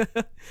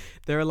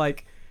 there are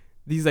like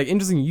these like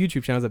interesting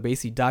YouTube channels that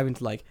basically dive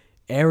into like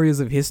areas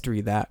of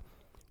history that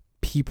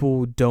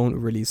people don't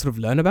really sort of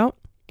learn about,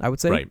 I would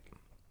say. Right.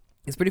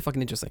 It's pretty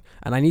fucking interesting.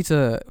 And I need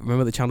to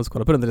remember the channel's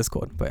called. I'll put it in the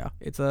Discord. But yeah,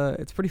 it's a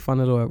pretty fun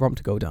little romp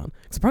to go down.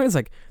 Because apparently it's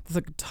like, there's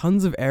like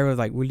tons of areas,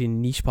 like really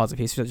niche parts of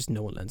history that just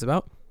no one learns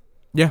about.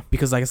 Yeah.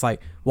 Because like, it's like,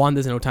 one,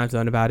 there's no time to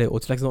learn about it, or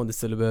it's like it's not in the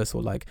syllabus,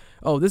 or like,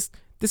 oh, this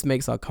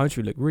makes our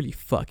country look really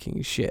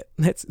fucking shit.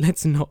 Let's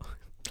not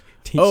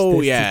teach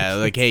this yeah.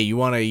 Like, hey, you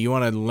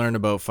wanna learn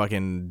about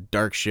fucking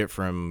dark shit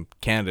from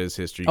Canada's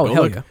history. Oh,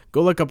 hell yeah.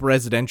 Go look up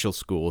residential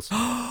schools. I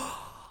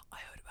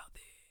heard about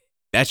this.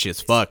 That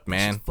shit's fucked,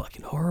 man. It's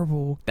fucking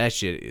horrible. That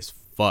shit is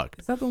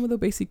fucked. Is that the one where they're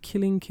basically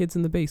killing kids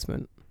in the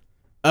basement?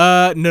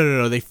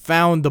 No. They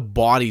found the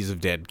bodies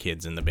of dead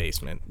kids in the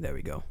basement. There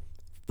we go.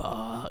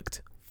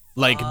 Fucked.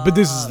 Like, but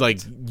this is like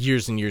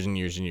years and years and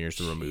years and years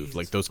removed.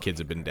 Like, those kids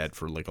have been dead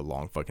for like a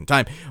long fucking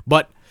time.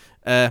 But,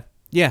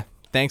 yeah.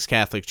 Thanks,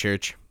 Catholic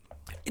Church.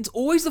 It's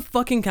always the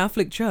fucking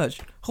Catholic Church.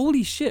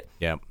 Holy shit.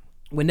 Yeah.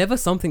 Whenever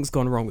something's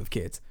gone wrong with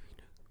kids,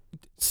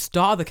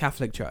 start the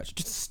Catholic Church.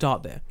 Just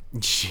start there.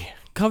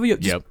 Cover your...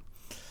 Yep.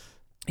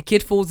 A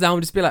kid falls down,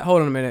 just be like,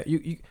 hold on a minute.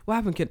 You what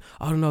happened, kid?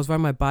 I don't know. I was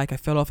riding my bike. I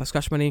fell off. I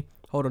scratched my knee.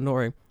 Hold on, don't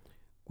worry.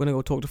 We're going to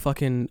go talk to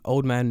fucking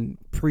old man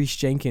Priest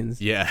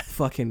Jenkins. Yeah.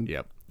 Fucking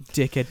Yep.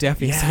 dickhead.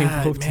 Definitely saying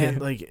both man, here.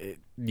 like,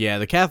 yeah,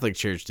 the Catholic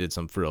Church did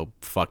some real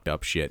fucked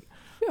up shit.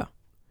 Yeah.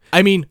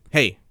 I mean,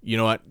 hey, you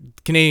know what?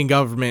 Canadian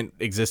government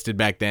existed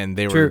back then.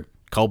 They True. were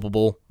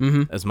culpable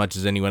as much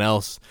as anyone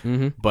else.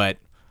 But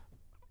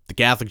the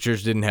Catholic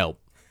Church didn't help.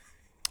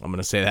 I'm going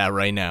to say that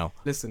right now.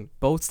 Listen,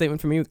 bold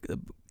statement from you.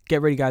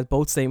 Get ready, guys.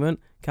 Bold statement.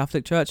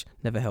 Catholic Church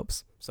never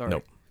helps. Sorry.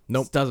 Nope.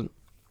 Just doesn't.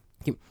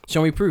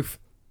 Show me proof.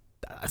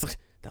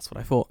 That's what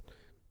I thought.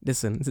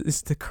 Listen, this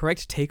is the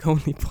correct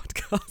take-only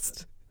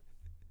podcast.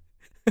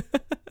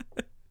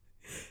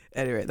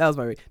 Anyway, that was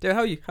my read. Dude, how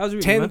are you? How's your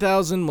reading,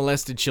 10,000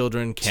 molested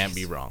children can't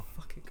be wrong.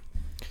 Fucking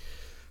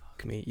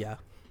fuck me, yeah.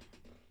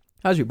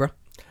 How's you, bro?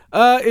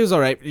 It was all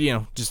right. You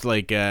know, just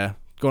like going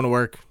to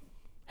work.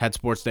 Had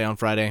sports day on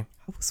Friday.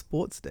 How was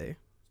sports day?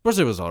 Sports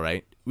day was all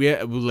right.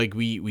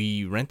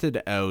 We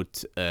rented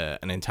out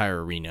an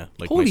entire arena.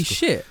 Like, holy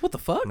shit! What the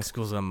fuck? My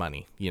school's on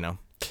money, you know.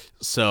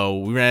 So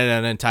we rented out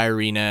an entire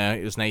arena.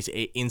 It was nice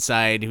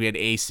inside. We had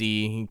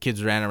AC.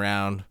 Kids ran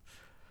around.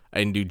 I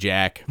didn't do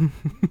jack.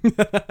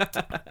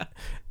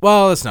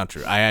 Well, that's not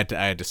true. I had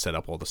to set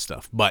up all the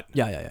stuff. But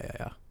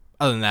Yeah.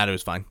 other than that, it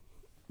was fine.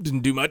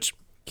 Didn't do much.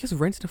 You guys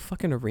rented a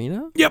fucking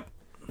arena Yep.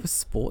 for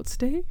sports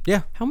day?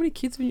 Yeah. How many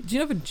kids? Do you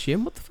have a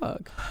gym? What the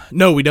fuck?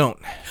 No, we don't.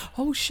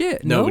 Oh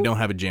shit! No, we don't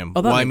have a gym.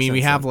 Oh, that well, I makes mean, we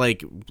sense, have then.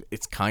 like,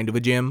 it's kind of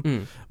a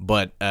gym,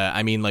 but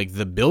I mean, like,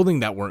 the building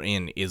that we're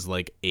in is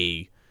like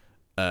a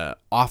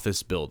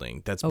office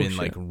building that's been shit.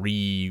 like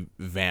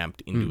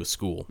revamped into a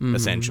school,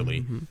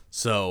 essentially.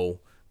 So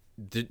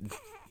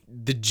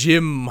the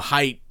gym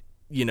height,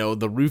 you know,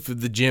 the roof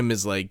of the gym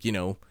is like, you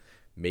know,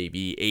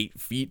 maybe 8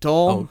 feet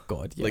tall. Oh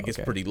god, yeah. Like, it's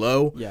okay. pretty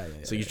low. Yeah.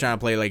 So you're trying to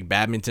play like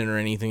badminton or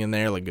anything in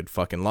there, like, good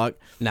fucking luck.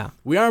 Nah.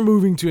 We are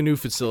moving to a new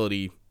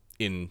facility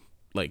in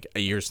like a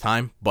year's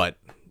time, but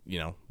you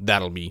know,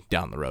 that'll be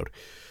down the road.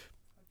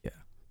 Yeah.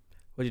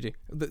 What do you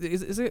do?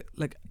 Is it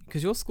like,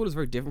 because your school is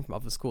very different from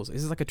other schools?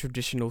 Is it like a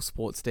traditional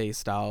sports day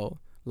style?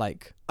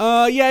 Like,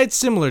 Yeah, it's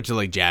similar to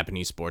like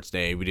Japanese sports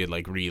day. We did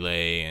like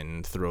relay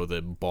and throw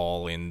the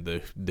ball in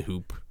the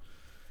hoop.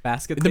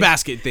 basket? The thing?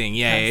 basket thing,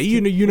 yeah.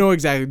 You know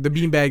exactly the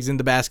beanbags in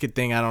the basket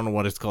thing. I don't know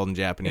what it's called in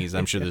Japanese.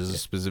 I'm sure there's a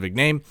specific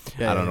name.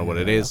 I don't know what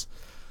it is.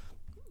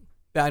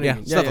 Yeah, I know what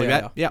you mean. Stuff like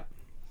that. Yeah.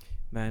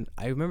 Man,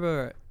 I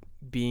remember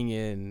being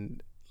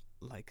in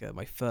like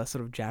my first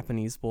sort of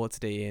Japanese sports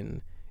day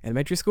in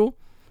elementary school,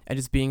 and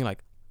just being like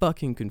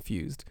fucking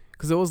confused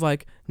because it was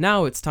like,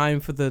 now it's time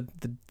for the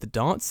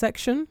dance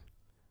section.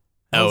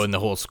 And the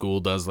whole school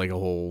does like a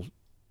whole.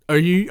 Are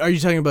you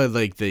talking about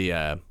like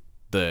the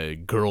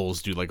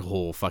girls do like a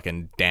whole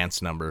fucking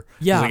dance number? 'Cause,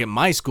 Yeah. like at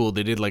my school,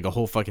 they did like a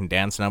whole fucking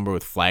dance number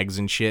with flags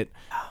and shit.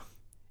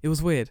 It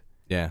was weird.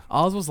 Yeah.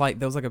 Ours was like,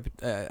 there was like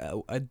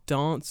a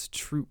dance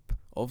troupe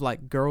of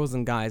like girls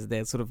and guys. They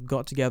had sort of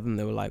got together and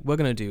they were like, we're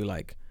gonna do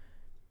like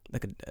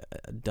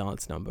a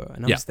dance number,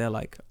 and I'm just there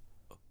like,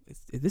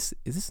 is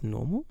this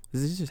normal?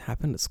 Does this just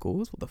happen at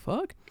schools? What the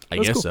fuck? I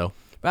guess so.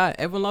 But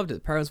everyone loved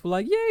it. Parents were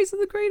like, "Yay, this is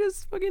the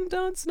greatest fucking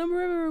dance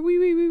number ever!"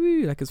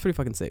 Wee. Like, it's pretty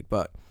fucking sick.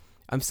 But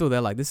I'm still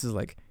there. Like, this is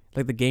like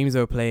the games they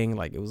were playing.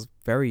 Like, it was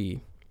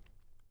very,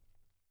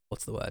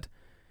 what's the word?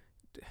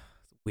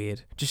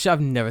 Weird. Just shit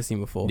I've never seen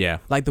before. Yeah.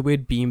 Like the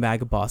weird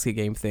beanbag basket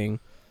game thing.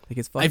 Like,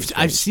 it's fucking.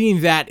 I've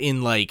seen that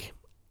in like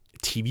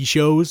TV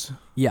shows,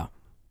 Yeah,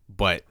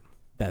 but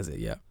that's it.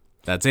 Yeah.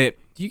 that's it.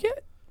 Do you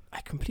get?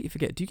 I completely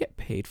forget. Do you get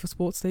paid for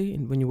sports day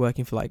when you're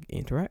working for like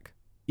Interac?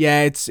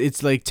 Yeah,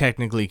 it's like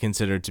technically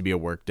considered to be a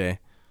work day.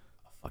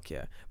 Fuck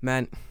yeah,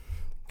 man.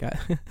 God.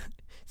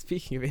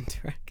 Speaking of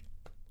Interac,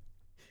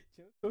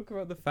 do you talk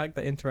about the fact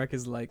that Interac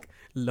is like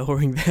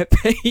lowering their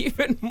pay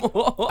even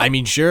more? I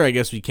mean, sure, I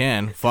guess we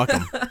can. Fuck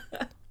them.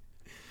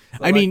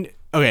 I mean,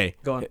 okay.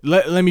 Go on.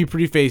 Let me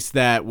preface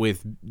that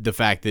with the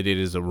fact that it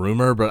is a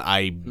rumor, but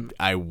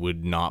I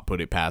would not put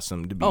it past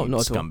them to be Oh,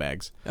 not at all.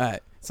 scumbags.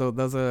 Alright, so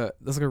there's like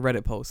a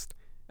Reddit post,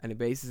 and it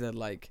basically said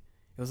like,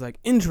 it was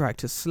like, Interac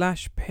to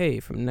slash pay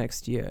from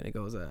next year, and it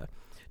goes,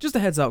 just a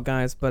heads up,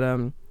 guys, but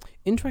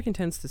Interac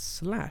intends to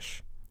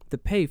slash the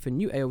pay for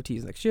new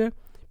AOTs next year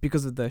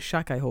because of the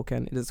Shakai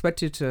Hoken. It is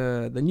expected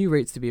the new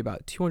rates to be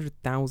about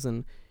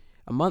 200,000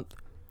 a month.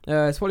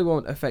 It probably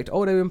won't affect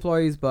older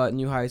employees, but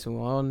new hires from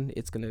on,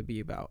 it's gonna be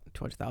about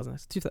 200,000.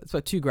 It's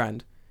about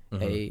 $2,000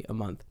 a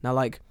month. Now,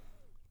 like,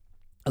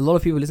 a lot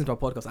of people listen to our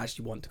podcast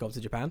actually want to go to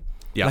Japan.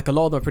 Yeah. Like, a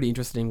lot of them are pretty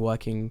interested in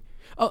working.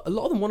 Oh, a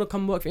lot of them want to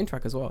come work for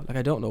Interac as well. Like,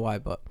 I don't know why,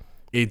 but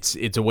It's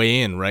a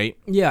way in, right?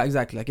 yeah,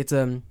 exactly. Like, it's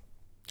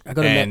I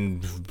gotta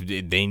and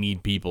they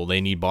need people.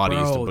 They need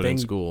bodies to put in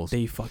schools.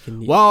 They fucking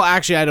need. Well,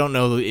 actually, I don't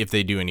know if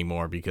they do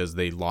anymore because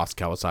they lost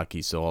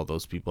Kawasaki, so all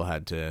those people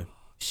had to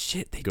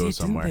shit. They go did,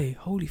 somewhere. didn't they?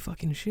 Holy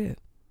fucking shit.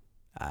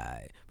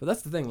 But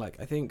that's the thing. Like,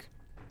 I think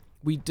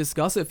we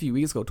discussed it a few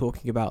weeks ago,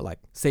 talking about like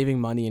saving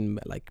money and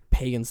like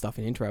pay and stuff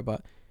in Interact.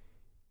 But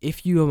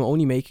if you are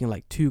only making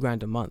like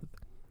 $2,000 a month,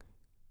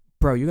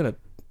 bro,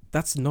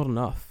 that's not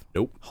enough.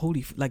 Nope.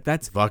 Holy, like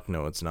that's Fuck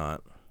no, it's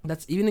not.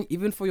 That's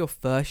even for your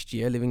first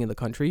year living in the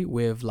country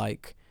with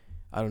like,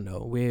 I don't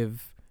know,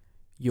 with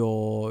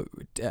your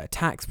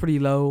tax pretty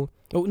low.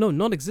 Oh no,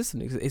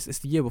 non-existent. It's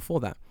the year before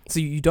that. So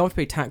you don't have to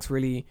pay tax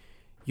really.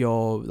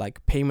 Your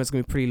like payments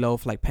gonna be pretty low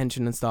for like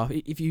pension and stuff.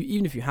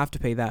 Even if you have to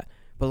pay that,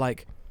 but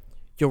like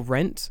your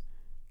rent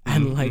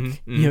and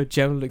like your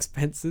general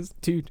expenses,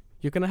 dude,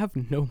 you're gonna have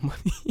no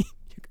money.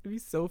 You're gonna be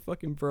so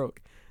fucking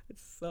broke. It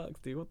sucks,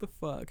 dude. What the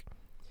fuck?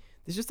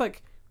 It's just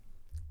like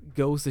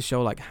goes to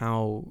show like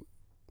how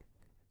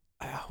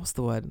what's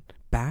the word?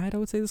 Bad, I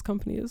would say this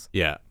company is.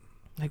 Yeah.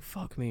 Like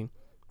fuck me.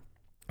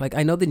 Like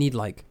I know they need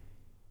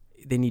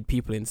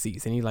people in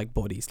seats. They need like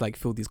bodies to like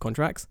fill these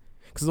contracts.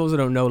 Because those who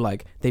don't know,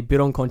 like they bid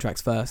on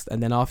contracts first,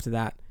 and then after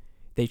that,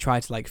 they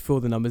try to like fill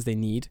the numbers they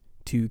need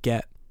to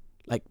get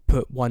like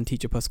put one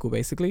teacher per school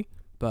basically.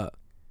 But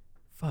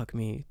fuck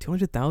me,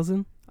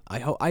 200,000.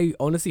 I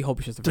honestly hope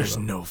it's just a There's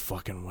no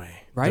fucking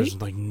way. Right?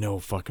 There's like no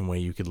fucking way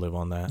you could live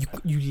on that.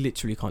 You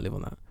literally can't live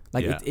on that.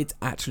 Like Yeah. it's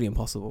actually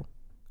impossible.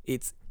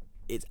 It's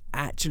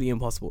actually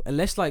impossible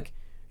unless like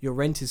your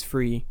rent is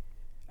free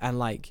and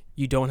like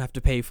you don't have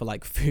to pay for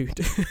like food.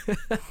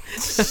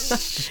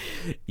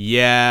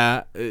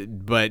 Yeah,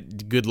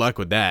 but good luck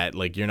with that.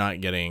 Like you're not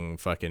getting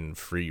fucking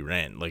free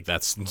rent. Like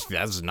that's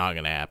not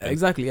gonna happen.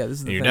 Exactly. Yeah. This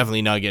is And the you're thing.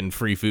 definitely not getting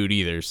free food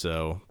either.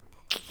 So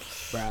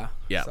Bruh,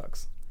 Yeah.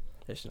 sucks.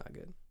 It's not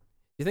good.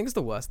 Do you think it's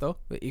the worst though?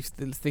 If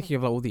still thinking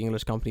of like, all the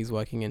English companies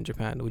working in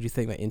Japan, would you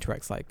think that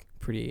Interact's like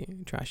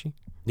pretty trashy?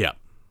 Yeah.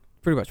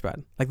 Pretty much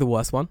bad. Like the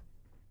worst one?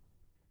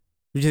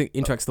 Would you think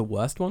Interact's the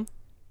worst one?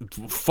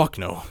 Fuck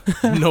no,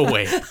 no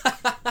way.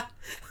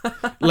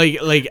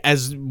 like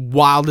as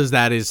wild as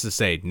that is to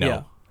say,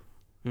 no.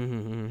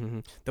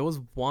 Yeah. There was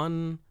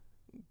one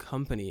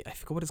company, I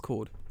forgot what it's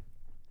called.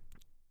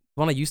 The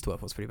one I used to work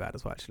for was pretty bad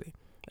as well, actually.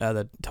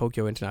 The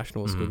Tokyo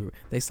International School Group.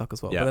 They suck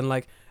as well. Yeah. But then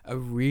like a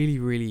really,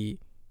 really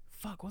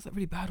what's that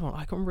really bad one? I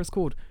can't remember what it's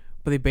called.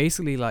 But they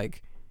basically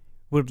like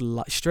would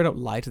straight up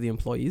lie to the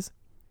employees.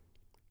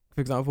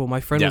 For example, my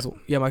friend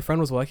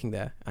was working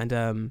there,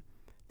 and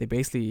they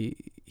basically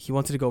he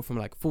wanted to go from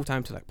like full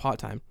time to like part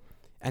time,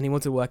 and he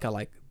wanted to work at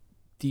like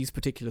these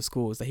particular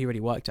schools that he already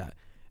worked at.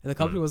 And the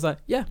company was like,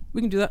 yeah,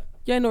 we can do that.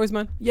 Yeah, no worries,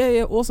 man.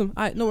 Yeah, awesome.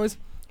 All right, no worries.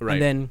 Right.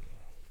 And then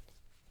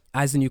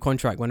as the new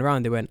contract went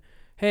around, they went,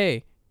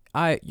 hey,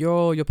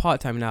 you're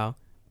part time now,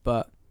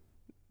 but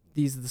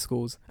these are the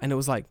schools. And it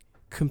was like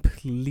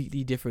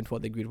completely different to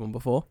what they agreed on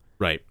before.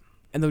 Right.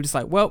 And they were just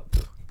like, well,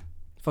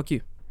 fuck you.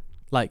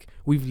 Like,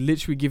 we've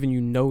literally given you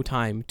no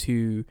time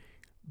to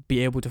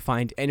be able to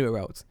find anywhere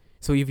else.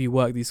 So if you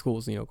work these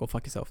schools, go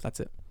fuck yourself. That's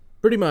it.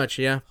 Pretty much,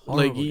 yeah.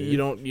 Horrible, like you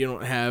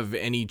don't have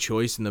any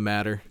choice in the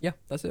matter. Yeah,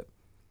 that's it.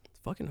 It's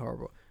fucking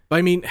horrible. But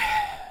I mean,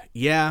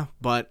 yeah,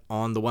 but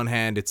on the one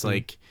hand, it's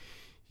like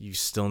you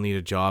still need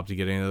a job to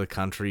get into the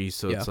country,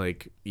 so it's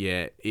like,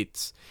 yeah,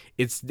 it's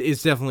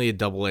definitely a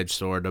double-edged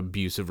sword,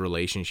 abusive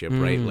relationship,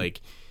 right?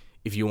 Like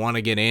if you want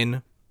to get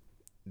in,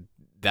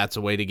 that's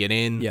a way to get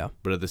in. Yeah.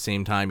 But at the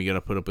same time, you got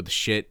to put up with the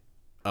shit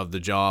of the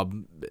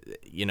job.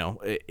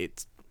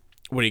 It's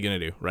what are you gonna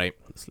do, right?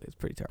 Honestly, it's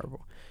pretty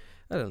terrible.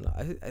 I don't know.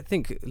 I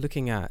think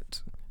looking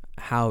at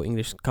how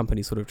English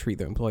companies sort of treat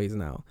their employees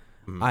now,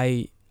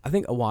 I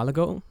think a while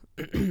ago,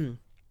 I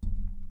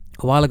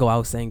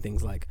was saying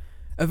things like,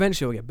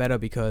 eventually it'll get better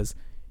because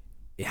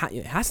it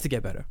has to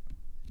get better.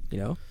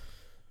 I'm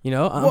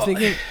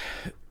thinking.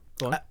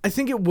 I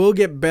think it will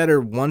get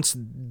better once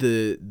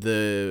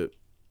the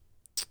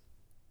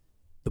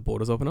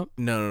borders open up.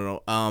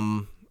 No.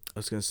 I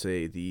was gonna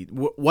say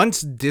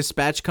once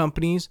dispatch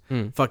companies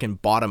fucking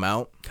bottom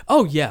out.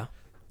 Oh yeah.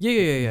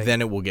 Yeah.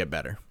 Then it will get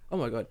better. Oh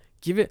my god.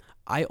 Give it.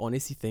 I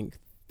honestly think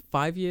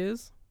 5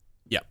 years.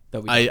 Yeah.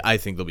 That I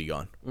think they'll be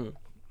gone. And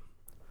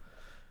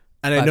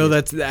 5 I know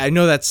years. I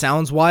know that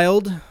sounds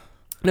wild.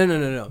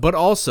 No. But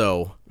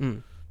also,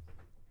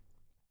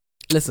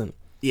 listen.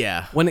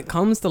 yeah. When it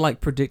comes to like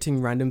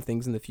predicting random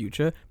things in the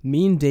future,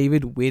 me and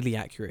David weirdly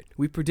accurate.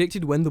 We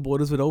predicted when the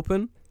borders would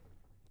open.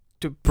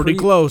 Pretty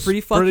close.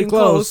 Pretty fucking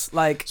close.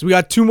 Like, so we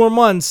got 2 more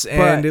months,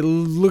 and it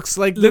looks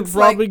like they're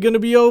probably gonna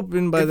be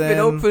open by then. If it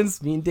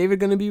opens, me and David are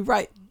gonna be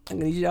right. I'm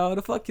gonna need y'all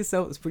to fuck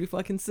yourself. It's pretty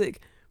fucking sick.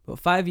 But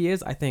 5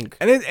 years, I think.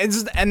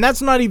 And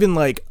that's not even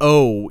like,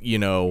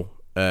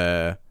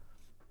 we're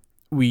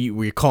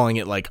calling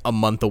it like a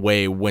month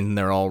away when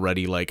they're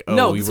already like,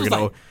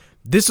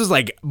 this was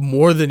like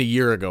more than a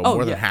year ago,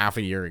 more than half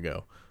a year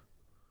ago.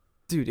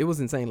 Dude, it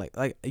was insane. Like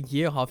a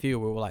year, half year,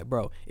 we were like,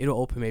 bro, it'll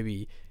open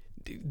maybe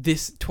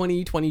this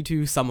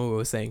 2022 summer. We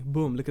were saying,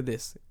 boom, look at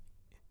this,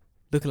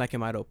 looking like it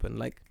might open.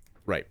 Like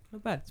Right.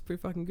 Not bad. It's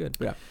pretty fucking good.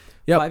 Yeah.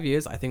 Yep. 5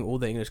 years, I think all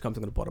the English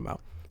companies are going to bottom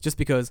out. Just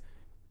because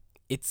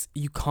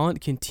you can't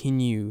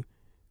continue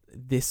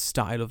this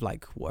style of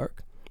like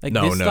work. Like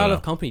this style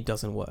of company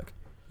doesn't work.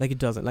 Like it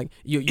doesn't. Like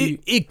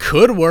it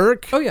could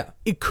work. Oh yeah.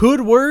 It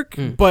could work,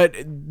 but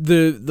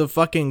the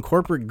fucking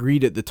corporate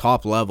greed at the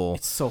top level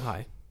It's so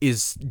high.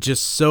 is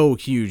just so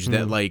huge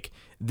that like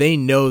they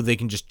know they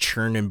can just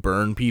churn and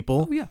burn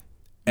people. Oh yeah.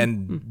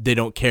 And they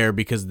don't care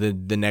because the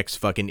next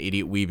fucking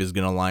idiot weeb is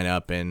gonna line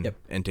up and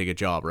take a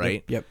job,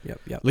 right? Yep.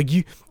 Like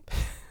you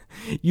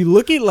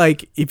look at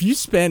like if you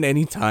spend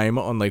any time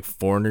on like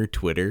foreigner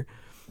Twitter.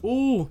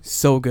 Ooh,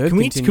 so good.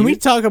 Can we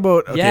talk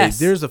about? Okay, yes.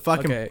 There's a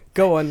fucking. Okay,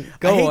 go on.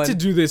 I hate to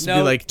do this. No.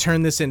 Be like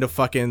turn this into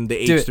fucking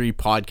the H3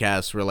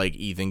 podcast where like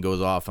Ethan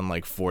goes off on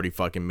like 40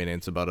 fucking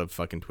minutes about a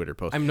fucking Twitter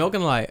post. I'm not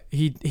gonna lie.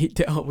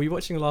 Were you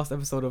watching the last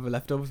episode of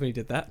Leftovers when he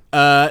did that?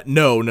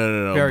 No.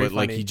 Very but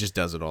like funny. he just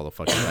does it all the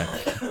fucking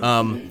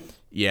time.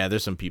 Yeah,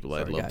 there's some people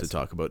I'd love to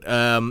talk about.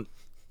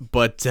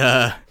 But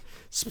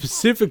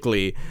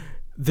specifically,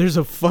 there's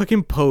a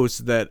fucking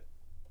post that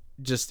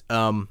just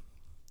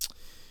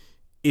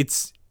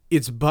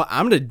but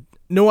I'm gonna.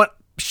 Know what?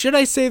 Should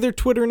I say their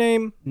Twitter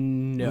name?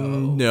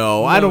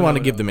 No. I don't want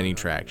to give them any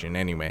traction.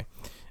 Anyway,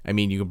 I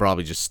mean, you can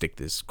probably just stick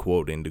this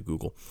quote into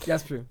Google.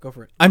 That's true. Go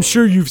for it. I'm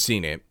sure you've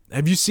seen it.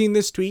 Have you seen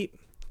this tweet?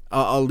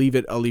 I'll leave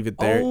it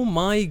there. Oh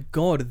my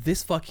god,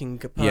 this fucking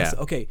person. Yeah.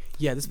 Okay,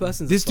 yeah, this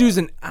person's. This dude's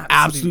an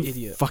absolute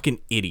idiot.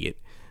 fucking idiot.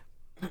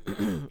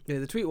 Yeah,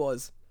 the tweet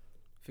was.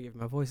 Forgive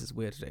me, my voice is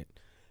weird today.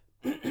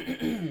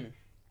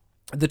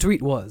 The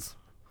tweet was.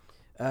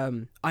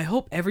 I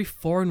hope every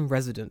foreign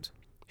resident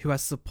who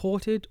has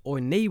supported or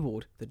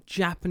enabled the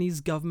Japanese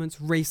government's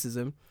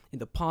racism in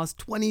the past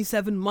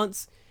 27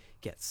 months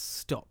gets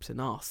stopped and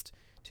asked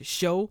to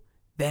show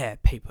their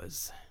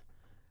papers.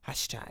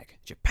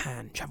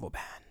 #Japan travel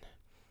ban.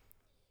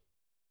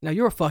 Now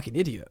you're a fucking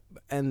idiot,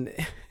 and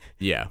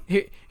Yeah.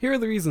 here are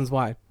the reasons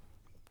why.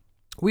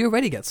 We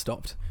already get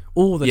stopped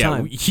all the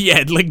time.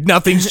 Yeah, like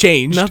nothing's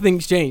changed.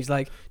 Nothing's changed.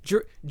 Like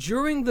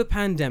during the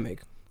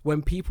pandemic,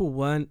 when people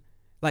weren't.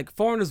 Like,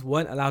 foreigners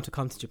weren't allowed to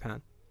come to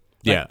Japan.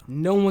 Like,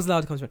 no one was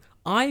allowed to come to Japan.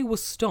 I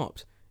was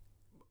stopped.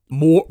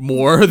 More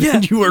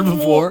than you were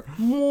before?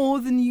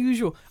 More than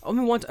usual. I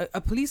mean, once a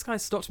police guy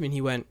stopped me and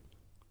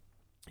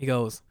he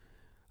goes,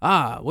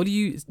 what do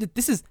you...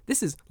 This is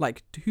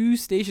like 2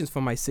 stations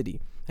from my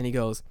city. And he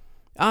goes,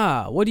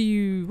 what are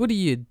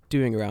you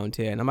doing around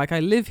here? And I'm like, I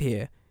live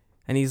here.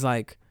 And he's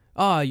like,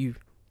 are you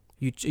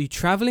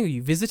traveling? Are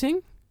you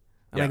visiting?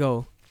 And I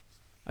go,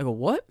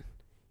 what?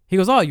 He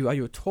goes, are you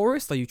a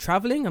tourist? Are you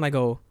traveling? And I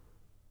go,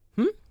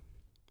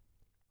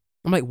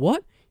 I'm like, what?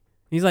 And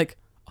he's like,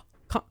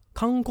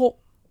 tourist.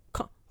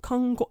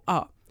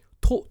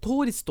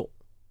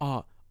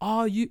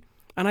 Are you?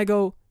 And I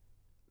go,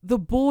 the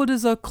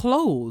borders are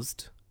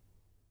closed.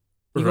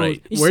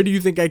 Right. Where do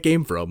you think I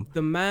came from?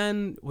 The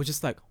man was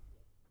just like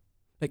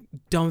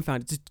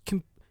dumbfounded.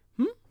 I'm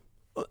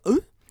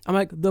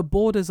like, the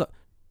borders are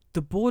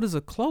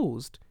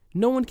closed.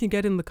 No one can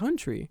get in the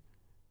country.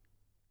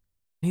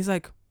 And he's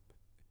like,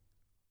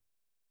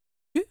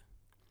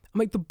 I'm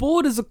like, the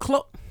borders are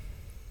closed.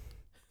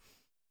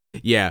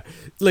 Yeah,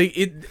 like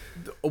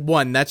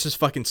that's just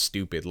fucking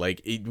stupid.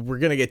 Like, we're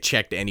gonna get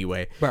checked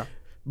anyway. Bro.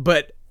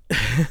 But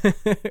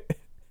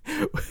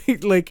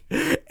like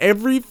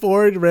every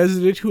foreign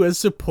resident who has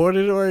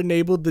supported or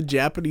enabled the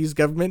Japanese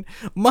government,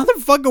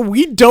 motherfucker,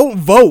 we don't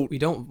vote.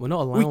 We're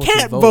not allowed. We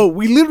can't to vote.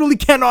 We literally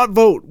cannot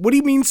vote. What do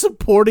you mean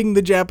supporting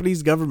the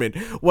Japanese government?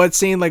 What,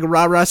 saying like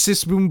rah rah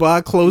sis boom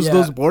ba, close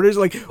those borders?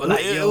 Like,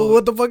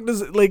 what the fuck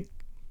does it like?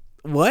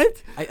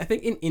 What? I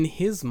think in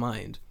his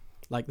mind,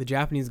 like the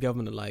Japanese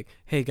government are like,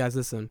 hey guys,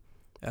 listen,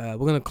 we're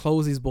gonna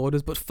close these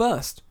borders, but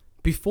first,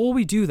 before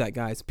we do that,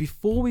 guys,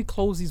 before we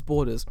close these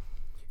borders,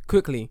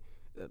 quickly,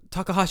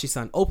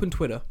 Takahashi-san, open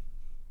Twitter.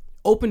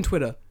 What do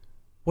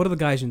the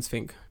Gaijins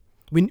think?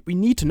 We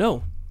need to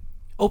know.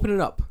 Open it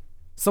up.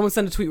 Someone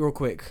send a tweet real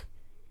quick.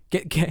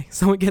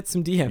 Someone get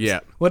some DMs. Yeah.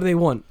 What do they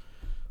want?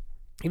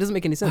 It doesn't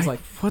make any sense. Like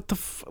what the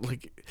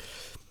like.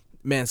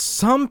 Man,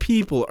 some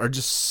people are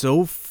just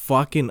so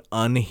fucking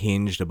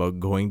unhinged about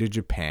going to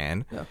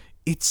Japan. Yeah.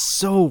 It's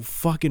so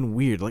fucking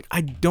weird. Like,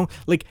 I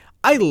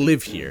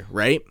live here,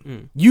 right?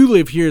 You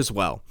live here as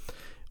well.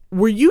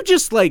 Were you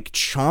just like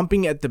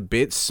chomping at the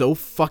bit so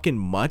fucking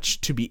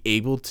much to be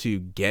able to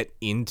get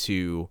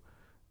into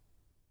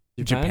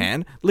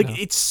Japan? Like, no.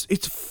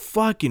 It's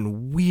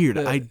fucking weird.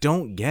 I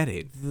don't get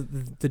it.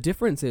 The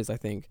difference is, I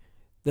think,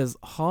 there's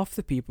half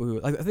the people who,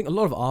 like, I think a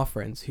lot of our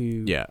friends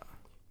who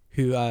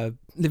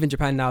live in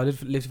Japan now,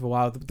 lived for a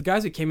while. The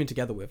guys we came in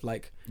together with,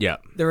 like,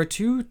 there are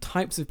 2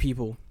 types of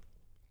people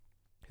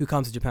who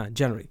come to Japan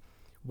generally.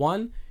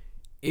 One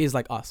is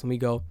like us, and we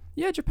go,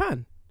 yeah,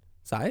 Japan,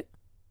 side,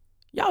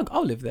 yeah,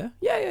 I'll live there.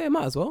 Yeah,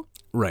 might as well.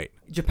 Right.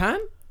 Japan,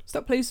 it's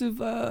that place of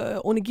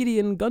onigiri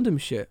and Gundam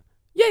shit.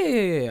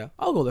 Yeah.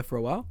 I'll go there for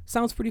a while.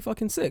 Sounds pretty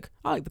fucking sick.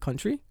 I like the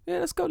country. Yeah,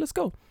 let's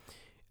go.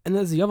 And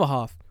there's the other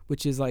half,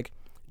 which is like,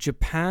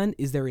 Japan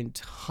is their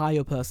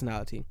entire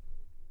personality.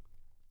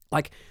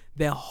 Like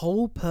their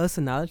whole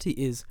personality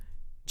is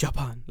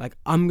Japan. Like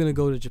I'm gonna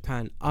go to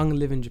Japan. I'm gonna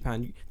live in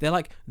Japan. They're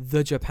like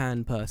the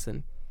Japan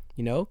person,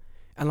 you know.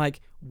 And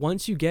like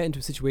once you get into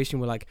a situation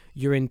where like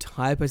your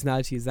entire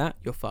personality is that,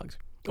 you're fucked.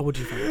 Or what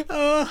do you think?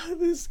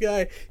 This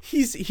guy,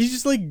 he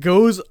just like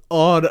goes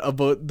on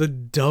about the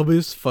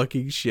dumbest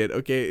fucking shit.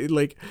 Okay,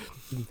 like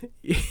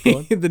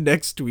in the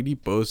next tweet he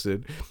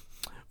posted,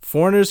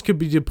 foreigners could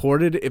be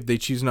deported if they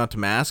choose not to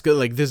mask.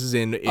 Like this is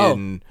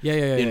in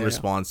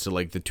response to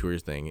like the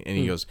tourist thing, and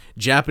he goes,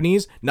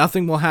 Japanese,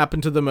 nothing will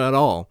happen to them at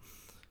all.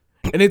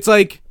 And it's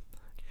like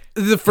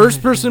the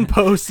first person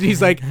posts, and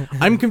he's like,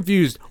 I'm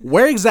confused.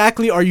 Where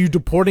exactly are you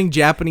deporting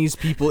Japanese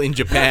people in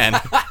Japan?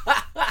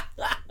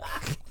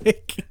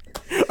 Like,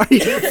 are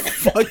you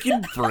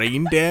fucking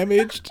brain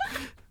damaged?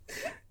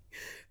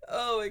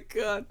 Oh my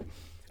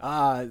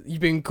god.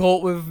 You've been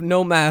caught with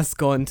no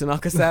mask on,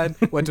 Tanaka-san.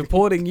 We're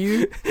deporting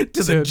you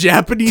to the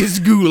Japanese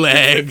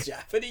gulag.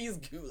 Japanese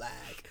gulag.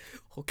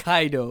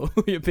 Hokkaido.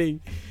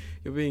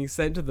 You're being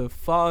sent to the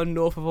far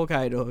north of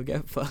Hokkaido.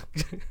 Get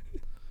fucked.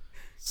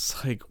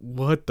 It's like,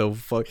 what the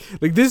fuck?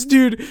 Like, this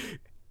dude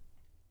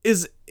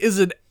is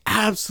an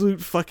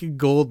absolute fucking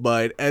gold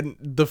mine, and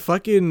the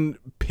fucking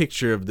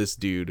picture of this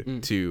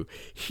dude too,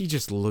 he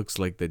just looks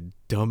like the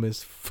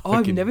dumbest fucking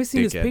I've never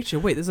seen dickhead. this picture.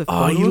 Wait, there's a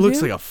photo he of looks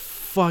him? like a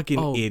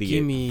fucking idiot.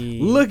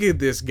 Gimme. Look at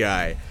this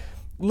guy.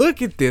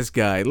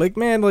 Like,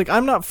 man, like,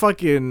 I'm not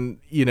fucking,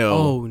 you know.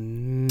 Oh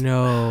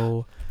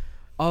no.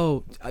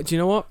 Do you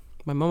know what?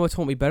 My mama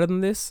taught me better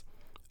than this.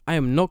 I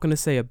am not gonna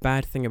say a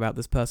bad thing about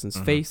this person's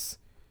face.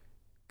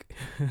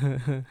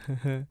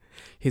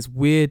 His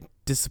weird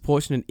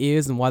disproportionate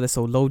ears and why they're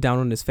so low down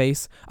on his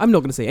face. I'm not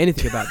going to say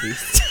anything about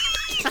these.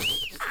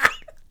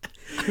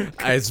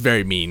 It's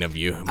very mean of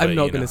you. I'm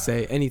not going to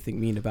say anything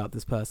mean about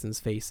this person's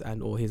face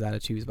and or his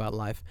attitudes about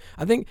life.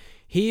 I think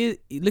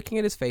looking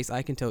at his face,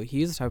 I can tell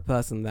he is the type of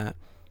person that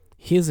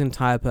his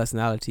entire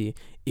personality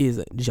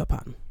is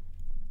Japan.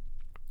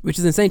 Which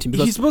is insane to me.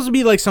 He's supposed to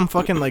be like some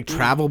fucking like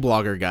travel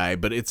blogger guy,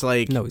 but it's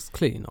like... No, it's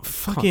clearly not.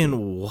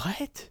 Fucking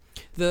what?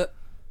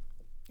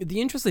 The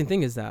interesting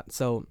thing is that,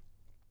 so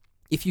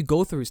if you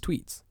go through his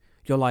tweets,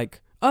 you're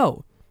like,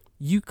 oh,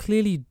 you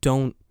clearly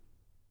don't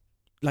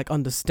like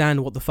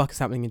understand what the fuck is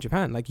happening in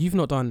Japan. Like you've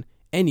not done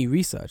any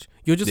research.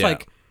 You're just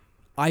like,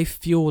 I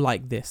feel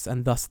like this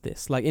and thus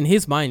this. Like in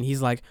his mind,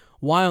 he's like,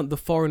 why aren't the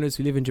foreigners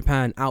who live in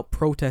Japan out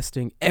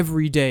protesting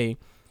every day?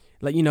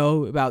 Like, you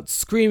know, about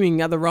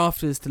screaming at the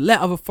rafters to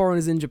let other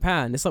foreigners in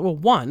Japan. It's like, well,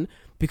 one,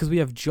 because we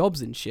have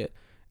jobs and shit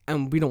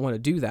and we don't want to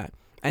do that.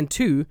 And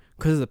two,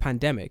 because of the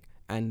pandemic.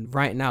 And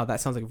right now, that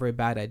sounds like a very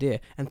bad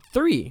idea. And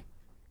three,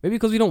 maybe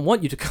because we don't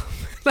want you to come.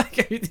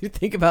 Like, if you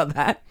think about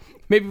that,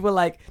 maybe we're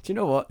like, do you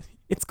know what?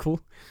 It's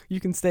cool. You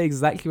can stay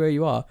exactly where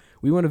you are.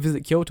 We want to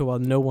visit Kyoto while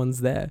no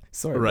one's there.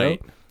 Sorry, right?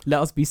 Bro.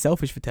 Let us be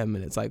selfish for 10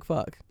 minutes. Like,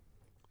 fuck.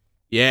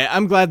 Yeah,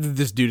 I'm glad that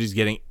this dude is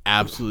getting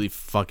absolutely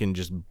fucking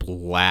just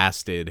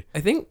blasted. I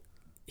think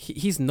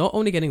he's not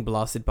only getting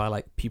blasted by,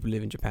 like, people who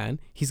live in Japan.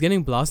 He's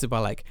getting blasted by,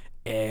 like,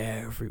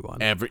 everyone.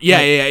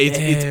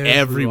 It's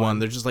everyone.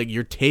 They're just like,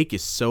 your take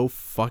is so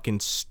fucking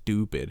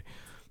stupid.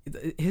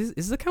 Is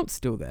his account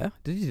still there?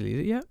 Did he delete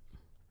it yet?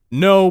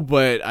 No,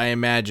 but I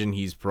imagine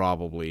he's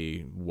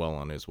probably well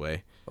on his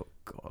way. Oh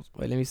god.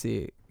 Wait, let me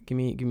see. Give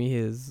me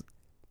his.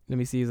 Let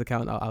me see his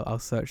account. I'll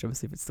search and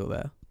see if it's still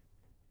there.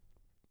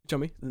 Show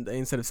me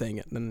instead of saying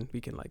it, then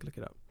we can like look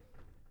it up.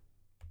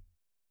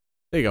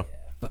 There you go.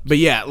 But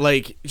yeah,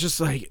 like just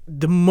like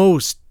the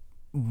most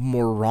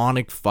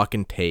moronic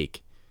fucking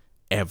take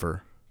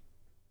ever.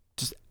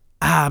 Just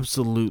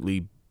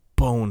absolutely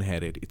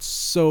boneheaded. It's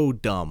so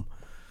dumb.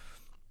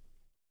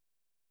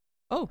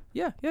 Oh,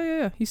 yeah.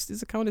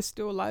 His account is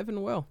still alive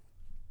and well.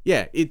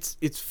 Yeah, it's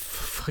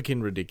fucking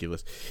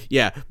ridiculous.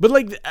 Yeah, but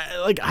like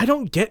I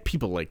don't get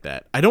people like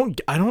that. I don't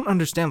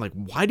understand, like,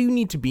 why do you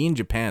need to be in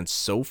Japan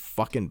so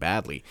fucking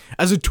badly?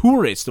 As a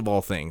tourist of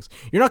all things.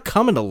 You're not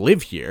coming to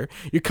live here.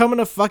 You're coming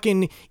to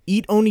fucking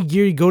eat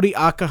onigiri, go to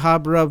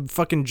Akihabara,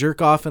 fucking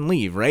jerk off and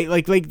leave, right?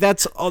 Like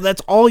that's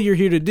all you're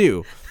here to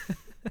do.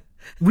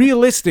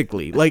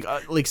 Realistically, like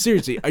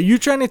seriously, are you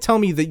trying to tell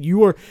me that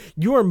you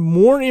are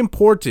more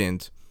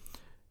important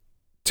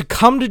to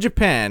come to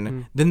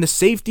Japan than the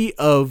safety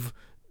of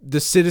the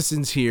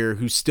citizens here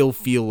who still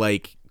feel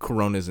like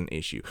Corona is an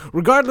issue,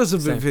 regardless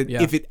of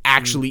if it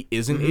actually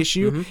is an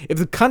issue? If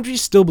the country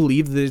still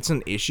believes that it's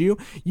an issue,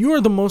 you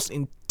are the most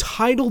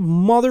entitled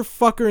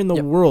motherfucker in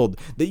the world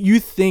that you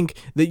think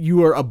that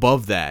you are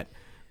above that.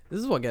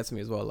 This is what gets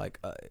me as well. Like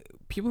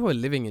people who are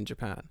living in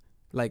Japan,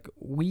 like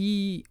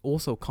we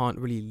also can't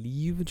really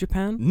leave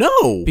Japan.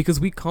 No, because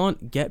we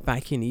can't get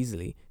back in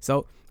easily.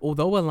 So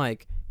although we're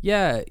like,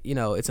 yeah, you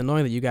know, it's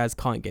annoying that you guys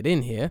can't get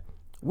in here,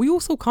 we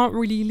also can't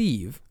really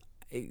leave.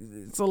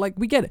 So, like,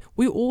 we get it.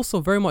 We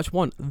also very much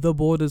want the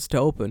borders to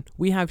open.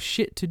 We have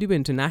shit to do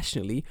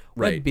internationally.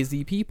 We're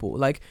busy people.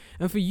 Like,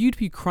 and for you to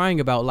be crying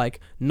about, like,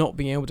 not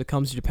being able to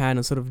come to Japan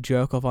and sort of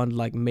jerk off on,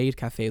 like, maid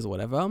cafes or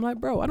whatever, I'm like,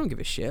 bro, I don't give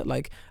a shit.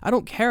 Like, I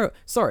don't care. I'm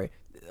sorry.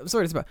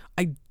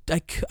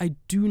 I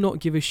do not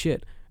give a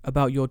shit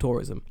about your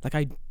tourism. Like,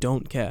 I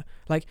don't care.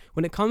 Like,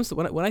 when it comes to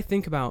when I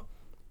think about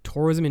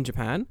tourism in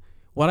Japan,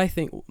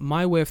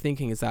 my way of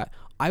thinking is that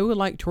I would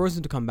like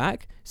tourism to come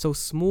back so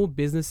small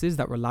businesses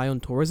that rely on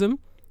tourism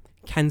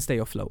can stay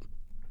afloat.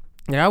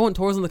 Yeah, I want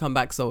tourism to come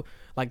back so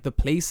like the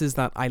places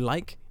that I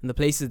like and the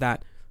places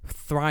that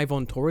thrive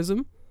on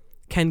tourism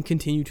can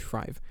continue to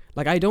thrive.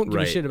 Like, I don't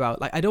give a shit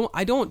about, like, I don't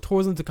want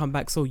tourism to come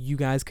back so you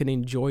guys can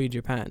enjoy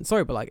Japan.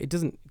 Sorry, but like, it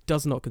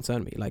does not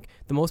concern me. Like,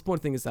 the most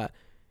important thing is that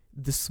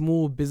the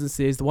small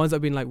businesses, the ones that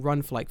have been like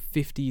run for like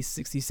 50,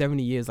 60,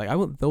 70 years, like, I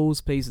want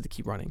those places to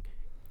keep running.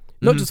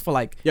 Not just for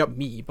like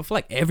me, but for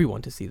like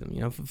everyone to see them,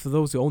 you know, for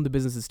those who own the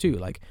businesses too.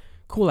 Like,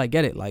 cool, I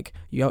get it. Like,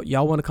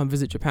 y'all want to come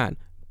visit Japan.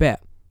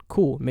 Bet.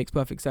 Cool. Makes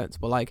perfect sense.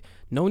 But like,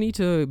 no need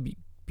to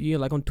be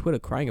like on Twitter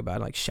crying about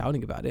it, like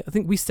shouting about it. I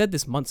think we said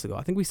this months ago.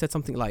 I think we said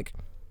something like,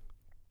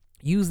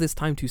 use this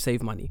time to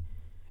save money,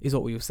 is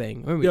what we were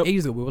saying. I remember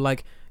ages ago, we were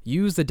like,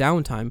 use the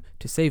downtime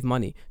to save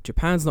money.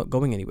 Japan's not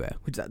going anywhere.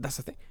 Which that's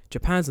the thing.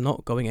 Japan's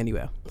not going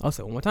anywhere. I'll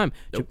say it one more time.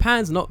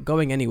 Japan's not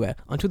going anywhere.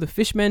 Until the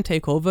fishmen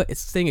take over,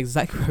 it's staying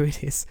exactly where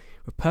it is.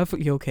 We're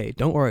perfectly okay.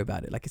 Don't worry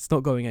about it. Like, it's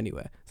not going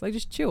anywhere. It's like,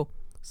 just chill.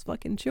 Just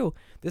fucking chill.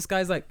 This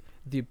guy's like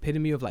the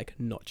epitome of like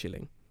not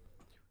chilling.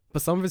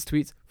 But some of his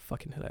tweets,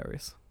 fucking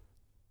hilarious.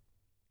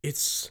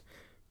 It's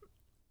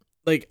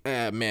like,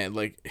 man,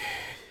 like,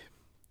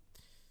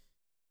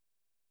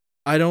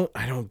 I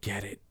don't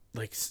get it.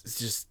 Like, it's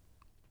just,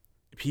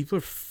 people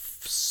are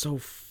so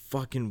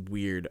fucking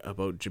weird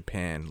about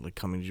Japan, like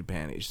coming to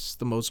Japan. It's just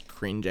the most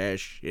cringe ass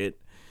shit.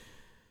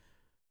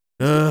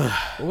 Well,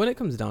 when it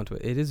comes down to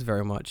it, it is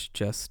very much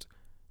just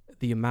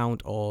the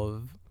amount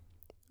of,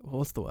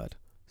 what's the word?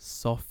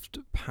 Soft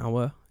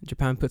power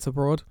Japan puts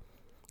abroad.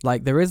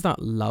 Like, there is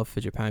that love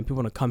for Japan. People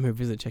want to come here,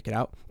 visit, check it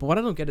out. But what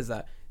I don't get is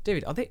that,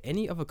 David, are there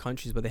any other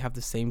countries where they have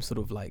the same sort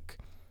of like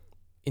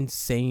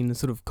insane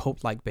sort of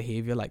cult-like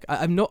behavior? Like,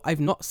 I've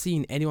not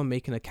seen anyone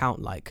make an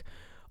account like,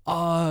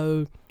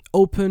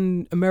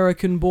 open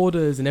American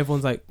borders, and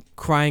everyone's like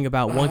crying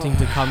about wanting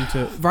to come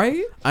to,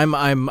 right?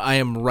 I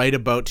am right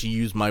about to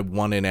use my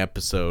one in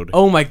episode.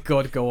 Oh my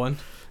god, go on.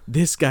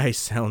 This guy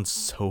sounds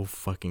so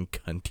fucking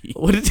cunty.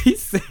 What did he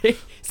say?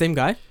 Same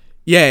guy?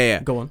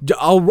 Yeah. Go on.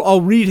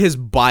 I'll read his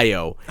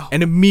bio,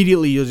 and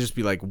immediately you'll just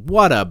be like,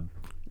 what a...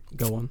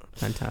 Go on.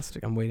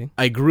 Fantastic. I'm waiting.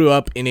 I grew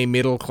up in a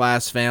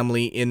middle-class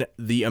family in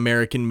the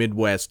American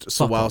Midwest,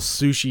 so while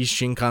sushi,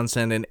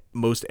 Shinkansen, and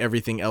most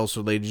everything else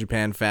related to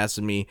Japan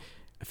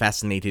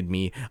fascinated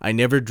me, I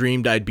never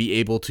dreamed I'd be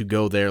able to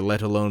go there,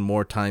 let alone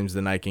more times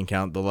than I can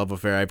count. The love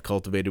affair I've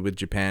cultivated with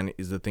Japan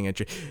is the thing I...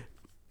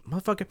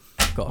 Motherfucker,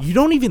 you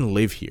don't even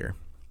live here.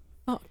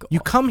 You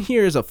come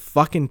here as a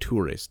fucking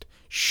tourist.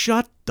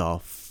 Shut the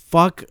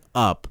fuck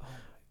up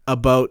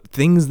about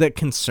things that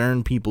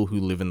concern people who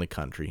live in the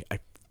country. I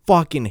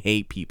fucking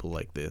hate people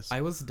like this.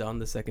 I was done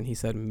the second he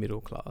said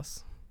middle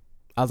class.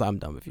 I was like, I'm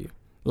done with you.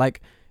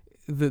 Like,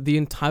 the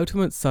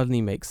entitlement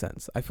suddenly makes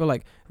sense. I feel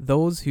like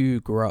those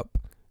who grew up,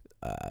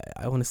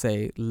 I want to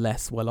say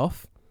less well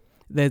off,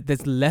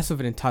 there's less of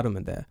an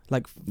entitlement there.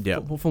 Like,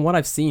 from what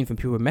I've seen from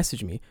people who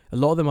message me, a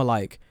lot of them are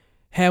like,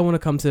 hey, I want to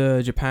come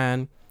to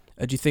Japan.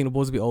 Do you think the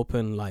borders will be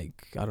open,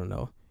 like, I don't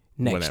know,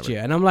 next year?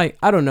 And I'm like,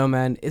 I don't know,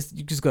 man.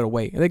 You just gotta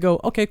wait. And they go,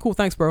 okay, cool,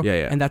 thanks, bro.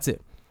 Yeah. And that's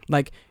it.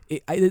 Like,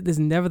 there's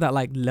never that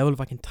like level of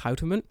like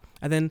entitlement.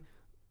 And then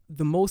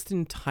the most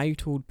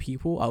entitled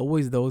people are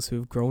always those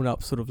who've grown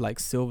up sort of like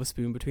silver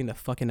spoon between their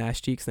fucking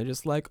ass cheeks. And they're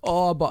just like,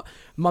 oh, but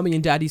mommy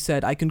and daddy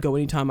said I can go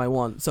anytime I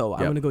want, so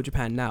I'm gonna go to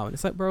Japan now. And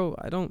it's like, bro,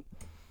 I don't.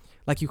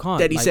 Like, you can't.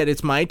 Daddy said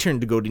it's my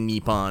turn to go to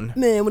Nippon.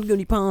 Man, I want to go to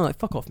Nippon. Like,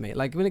 fuck off, mate.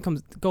 Like, when it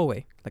comes, go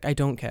away. Like, I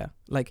don't care.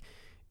 Like,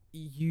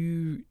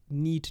 you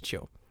need to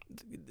chill.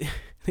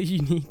 You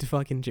need to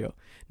fucking chill.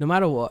 No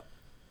matter what.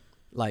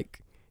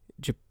 Like,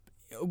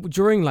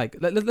 during like,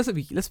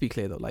 let's be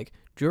clear though. Like,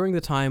 during the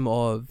time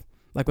of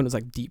like when it was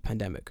like deep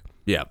pandemic.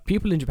 Yeah.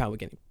 People in Japan were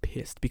getting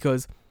pissed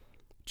because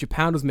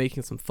Japan was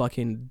making some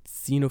fucking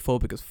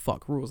xenophobic as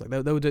fuck rules.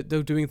 Like, they were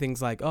doing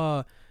things like,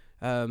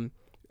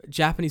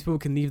 Japanese people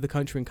can leave the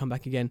country and come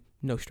back again.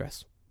 No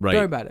stress. Right. Don't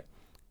worry about it.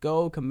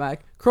 Go, come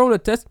back. Corona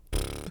test.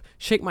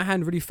 Shake my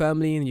hand really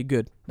firmly and you're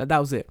good. That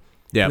was it.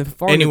 Yeah.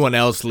 Anyone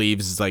else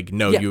leaves, it's like,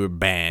 no, you were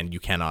banned. You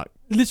cannot.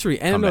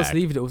 Literally, anyone else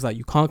leaving, it was like,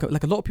 you can't come.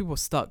 Like, a lot of people were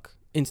stuck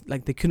in,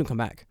 like, they couldn't come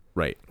back.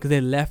 Right. Because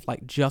they left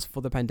like just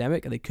for the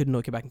pandemic and they could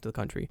not get back into the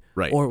country.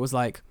 Right. Or it was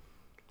like,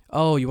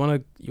 oh, you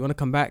wanna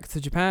come back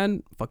to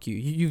Japan? Fuck you.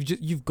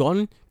 You've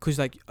gone because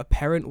like a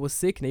parent was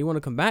sick and you want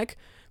to come back.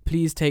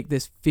 Please take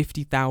this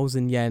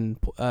 50,000 yen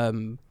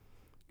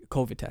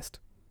COVID test.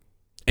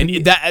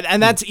 And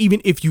that's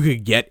even if you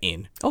could get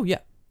in. Oh yeah.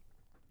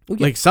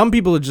 Like, some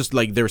people are just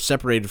like, they're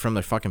separated from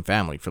their fucking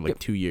family for like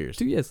 2 years.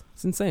 2 years.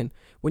 It's insane.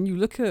 When you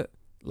look at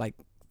like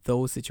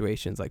those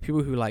situations, like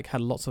people who like had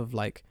lots of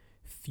like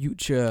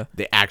future,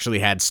 they actually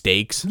had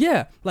stakes.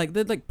 Yeah, like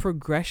they're like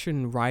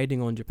progression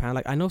riding on Japan.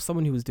 Like, I know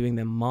someone who was doing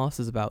their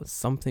masters about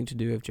something to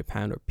do with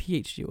Japan or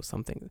PhD or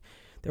something.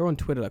 They were on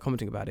Twitter like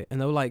commenting about it, and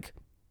they were like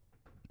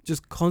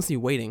just constantly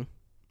waiting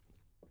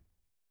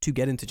to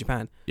get into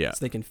Japan. Yeah.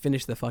 So they can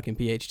finish their fucking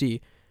PhD.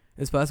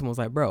 This person was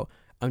like, bro,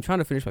 I'm trying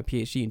to finish my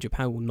PhD and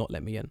Japan will not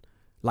let me in.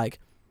 Like,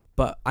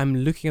 but I'm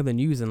looking at the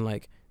news and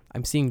like,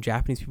 I'm seeing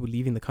Japanese people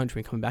leaving the country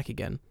and coming back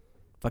again.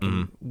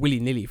 Fucking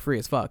willy-nilly, free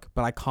as fuck.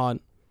 But I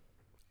can't.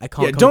 Yeah,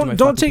 come don't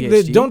to my take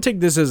PhD. don't take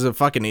this as a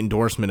fucking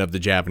endorsement of the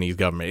Japanese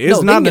government.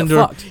 No, they can get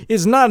fucked.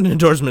 It's not an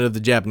endorsement of the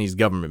Japanese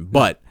government.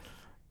 But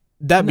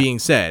that being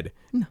said,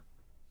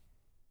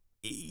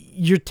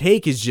 your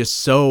take is just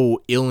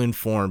so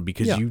ill-informed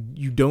because you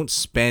don't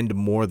spend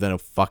more than a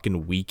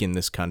fucking week in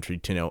this country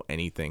to know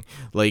anything.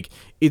 Like,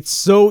 it's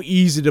so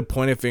easy to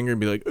point a finger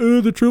and be like,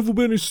 "Oh, the travel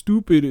ban is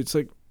stupid." It's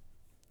like,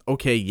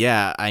 okay,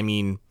 yeah, I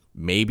mean,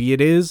 maybe it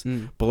is,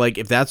 but like,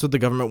 if that's what the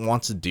government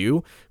wants to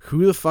do,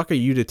 who the fuck are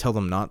you to tell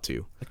them not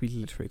to? Like, we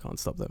literally can't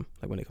stop them.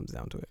 Like, when it comes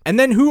down to it. And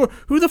then who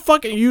the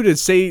fuck are you to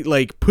say,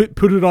 like,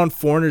 put it on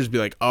foreigners, be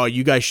like, oh,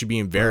 you guys should be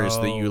embarrassed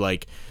that you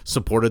like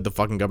supported the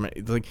fucking government.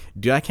 It's like,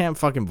 dude, I can't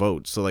fucking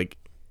vote, so like,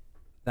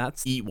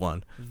 eat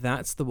one.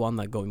 That's the one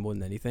that got me more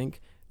than anything.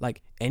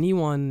 Like,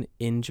 anyone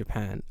in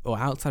Japan or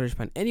outside of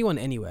Japan, anyone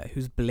anywhere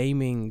who's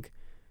blaming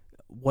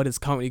what is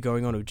currently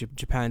going on with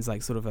Japan's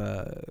like sort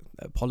of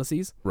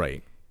policies,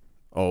 right?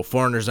 Oh,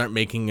 foreigners aren't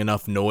making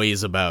enough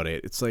noise about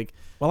it. It's like,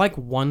 we're like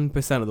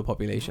 1% of the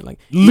population. Like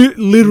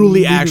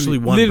literally, actually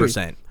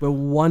 1%. We're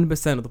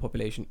 1% of the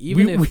population.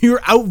 Even if we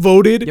were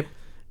outvoted Yep.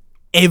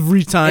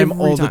 every time,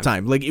 Every all the time.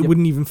 time. Like, it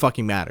wouldn't even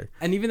fucking matter.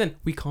 And even then,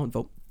 we can't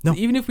vote. No. So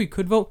even if we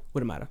could vote,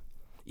 wouldn't matter.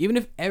 Even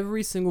if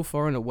every single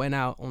foreigner went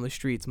out on the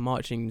streets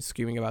marching,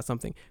 screaming about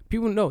something,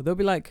 people know. They'll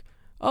be like,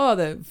 oh,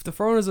 the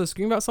foreigners are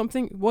screaming about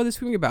something. What are they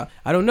screaming about?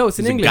 I don't know. It's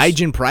in English.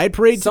 Gaijin Pride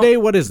Parade today?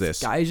 What is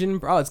this? It's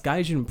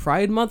Gaijin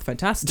Pride Month.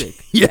 Fantastic.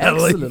 Yeah,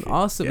 excellent. like,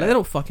 awesome. yeah. Like, they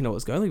don't fucking know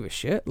what's going on with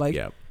shit. Like,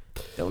 Yeah.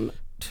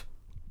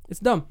 It's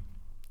dumb.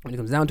 When it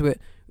comes down to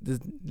it,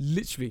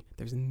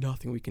 there's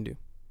nothing we can do.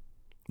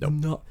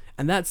 Nope.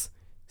 And that's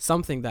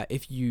something that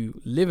if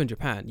you live in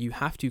Japan, you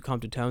have to come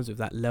to terms with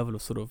that level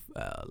of sort of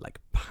like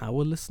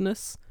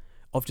powerlessness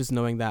of just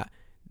knowing that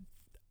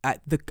at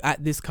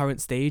this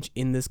current stage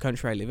in this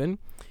country I live in,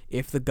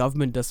 if the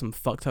government does some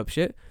fucked up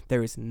shit,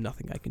 there is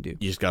nothing I can do.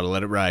 You just gotta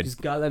let it ride. You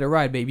just gotta let it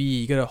ride, baby.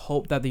 You gotta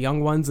hope that the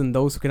young ones and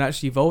those who can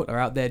actually vote are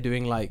out there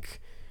doing like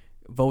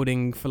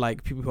voting for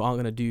like people who aren't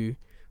gonna do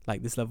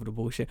like this level of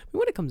bullshit. But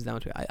when it comes down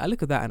to it, I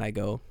look at that and I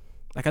go,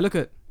 like, I look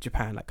at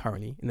Japan like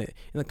currently in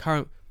the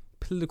current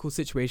political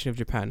situation of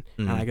Japan,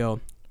 and I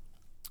go,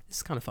 this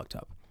is kind of fucked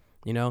up.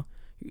 You know,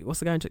 what's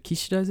the guy in charge?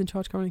 Kishida is in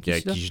charge currently.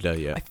 Kishida,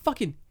 yeah. I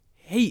fucking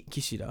hate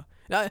Kishida.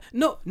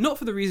 Not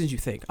for the reasons you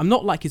think. I'm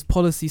not like his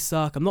policies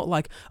suck. I'm not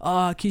like,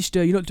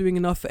 Kishida, you're not doing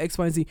enough for X,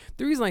 Y, and Z.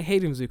 The reason I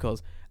hate him is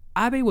because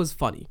Abe was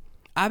funny.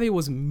 Abe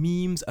was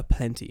memes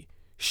aplenty.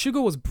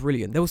 Sugar was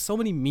brilliant. There was so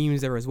many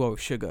memes there as well with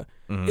Sugar.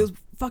 It was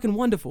fucking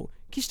wonderful.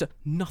 Kishida,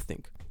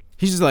 nothing.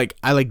 He's just like,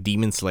 I like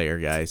Demon Slayer,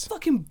 guys.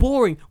 Fucking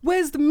boring.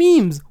 Where's the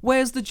memes?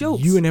 Where's the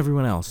jokes? You and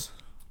everyone else.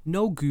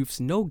 No goofs,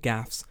 no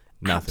gaffs.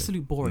 Nothing.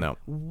 Absolute boring. No.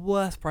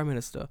 Worst prime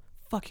minister.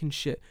 Fucking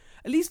shit.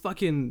 At least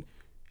fucking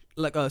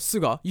like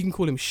Suga, you can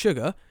call him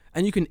Sugar,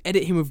 and you can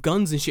edit him with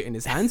guns and shit in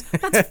his hands.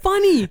 That's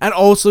funny. And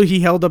also, he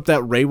held up that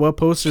Reiwa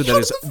poster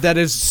that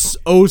is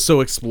so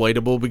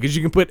exploitable because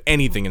you can put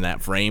anything in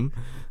that frame.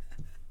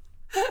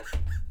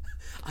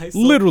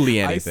 Literally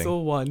anything. I saw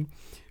one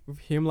with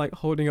him like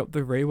holding up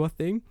the Reiwa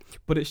thing,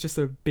 but it's just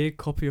a big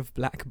copy of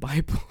Black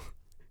Bible.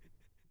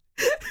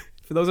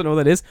 For those who don't know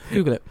what that is,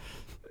 Google it.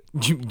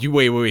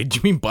 Wait. Do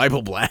you mean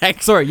Bible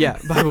Black? Sorry, yeah,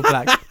 Bible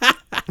Black.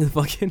 The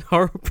fucking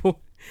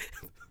horrible.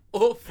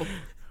 Awful.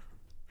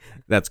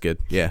 That's good.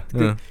 Yeah.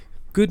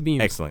 Good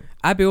memes. Excellent.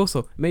 Abe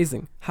also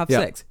amazing. Have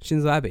sex.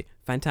 Shinzo Abe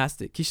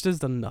fantastic. Kishida's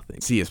done nothing.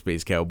 See a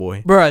space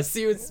cowboy. Bruh,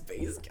 see you in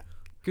space.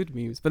 Good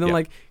memes. But then Yeah.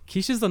 like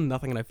Kishida's done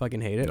nothing and I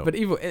fucking hate it. No. But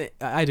even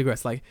I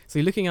digress. Like, so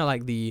you're looking at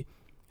like the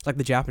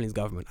Japanese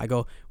government. I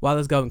go, wow,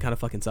 this government kind of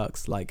fucking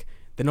sucks. Like,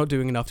 they're not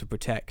doing enough to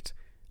protect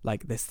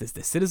like their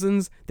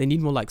citizens. They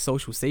need more like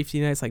social safety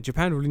nets. Like,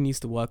 Japan really needs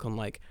to work on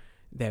like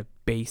their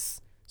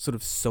base sort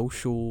of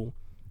social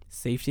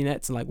safety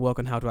nets and like work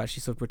on how to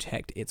actually sort of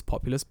protect its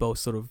populace, both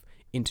sort of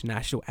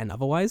international and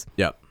otherwise.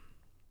 Yep.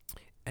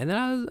 And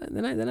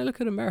then I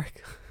look at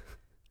America.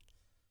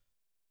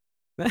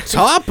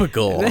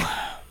 Topical.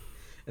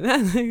 And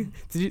then,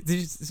 did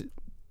you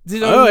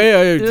Oh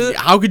yeah.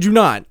 How could you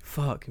not?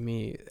 Fuck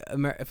me.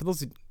 For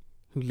those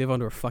who live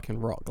under a fucking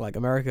rock, like,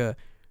 America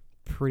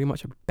pretty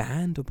much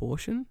banned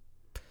abortion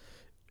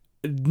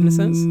in a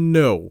sense.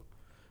 No.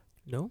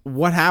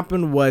 What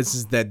happened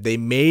was that they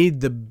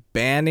made the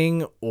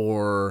banning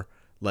or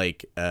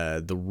like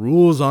the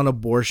rules on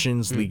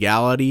abortion's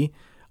legality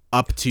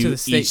up to the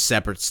state. each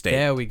separate state.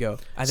 There we go.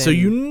 And So then,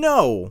 you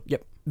know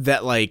Yep.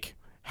 that like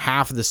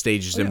half of the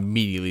stages Oh, yeah.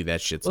 immediately that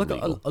shit's like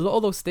illegal. a lot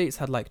of those states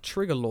had like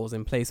trigger laws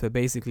in place where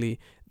basically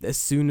as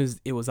soon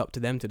as it was up to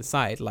them to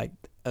decide, like,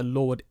 a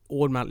law would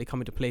automatically come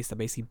into place that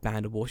basically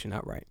banned abortion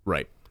outright.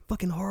 Right.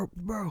 Fucking horrible,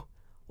 bro.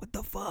 What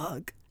the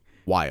fuck?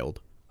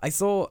 Wild. I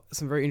saw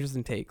some very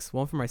interesting takes.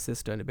 One from my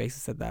sister, and it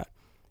basically said that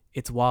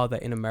it's wild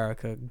that in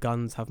America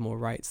guns have more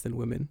rights than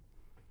women.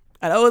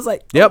 And I was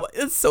like, Yep. oh,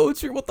 it's so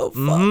true. What the fuck,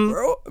 Mhm.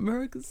 bro?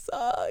 America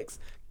sucks.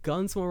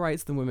 Guns more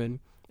rights than women.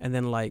 And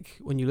then like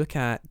when you look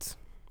at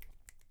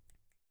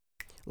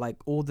like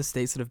all the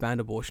states that have banned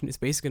abortion, it's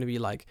basically going to be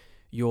like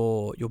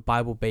your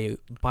Bible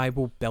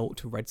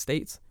Belt red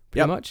states,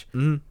 pretty Yep. much.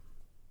 Mhm.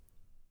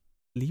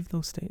 Leave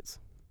those states.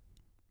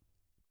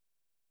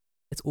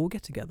 Let's all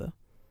get together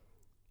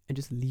and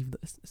just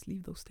let's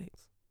leave those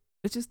states.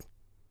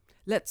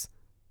 Let's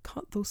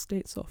cut those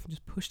states off and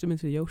just push them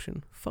into the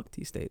ocean. Fuck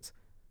these states.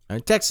 I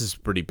mean, Texas is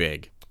pretty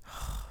big.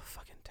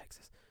 Fucking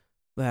Texas.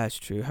 That's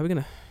true. How are we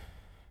gonna?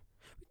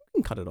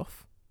 We can cut it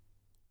off.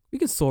 We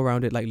can saw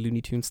around it like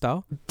Looney Tunes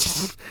style.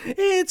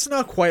 It's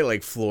not quite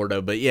like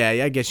Florida, but yeah,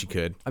 I guess you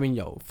could. I mean,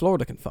 yo,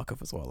 Florida can fuck up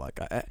as well. Like,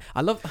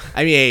 I love.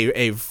 I mean,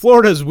 hey,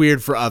 Florida's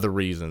weird for other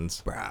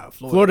reasons. Bruh,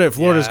 Florida's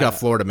yeah. got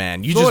Florida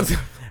man. You Florida-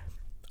 just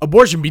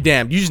abortion be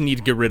damned. You just need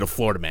to get rid of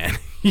Florida man.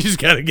 You just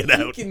gotta get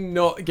You out.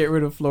 cannot get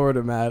rid of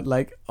Florida man.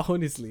 Like,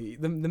 honestly,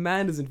 the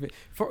man isn't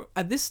for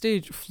at this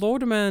stage.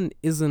 Florida man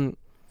isn't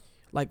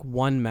like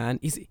one man.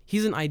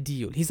 He's an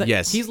ideal. He's like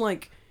Yes. He's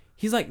like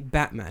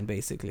Batman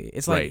basically.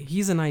 It's like Right.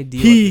 he's an ideal.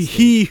 at this stage.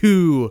 He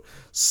who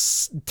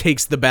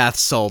takes the bath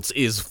salts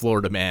is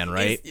Florida man,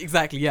 right?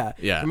 Exactly. Yeah.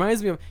 Yeah.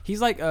 Reminds me of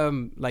he's like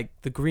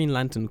the Green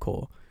Lantern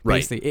Corps. Right.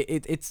 Basically,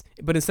 it's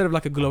but instead of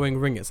like a glowing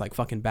ring, it's like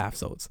fucking bath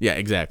salts. Yeah,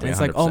 exactly. And it's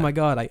like, 100%. oh my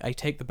god, I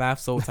take the bath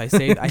salts, I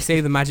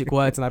say the magic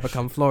words, and I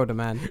become Florida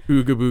man.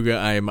 Ooga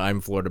booga, I'm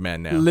Florida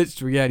man now.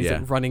 Literally, yeah. And he's Yeah.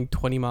 like running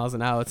 20 miles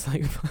an hour. It's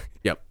like,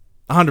 Yep,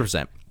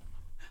 100%.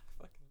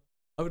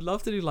 I would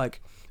love to do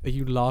like a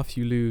you laugh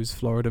you lose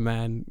Florida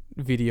man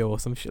video or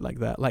some shit like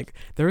that. Like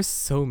there are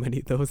so many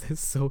of those.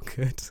 It's so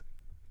good.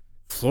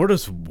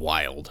 Florida's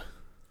wild.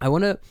 I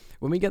wanna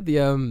when we get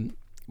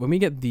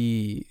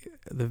the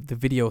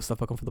video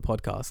stuff up on for the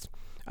podcast.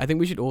 I think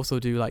we should also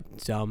do like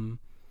dumb.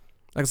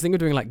 Like I was thinking of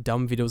doing like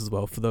dumb videos as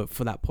well for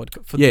that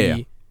podcast for Yeah,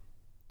 the.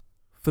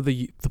 For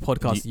the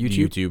podcast The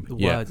YouTube, the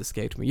yeah. words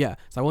escaped me. Yeah,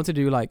 so I want to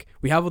do like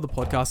we have all the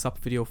podcasts up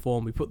video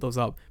form. We put those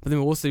up, but then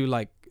we also do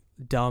like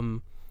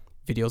dumb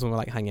videos when we're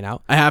like hanging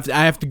out. I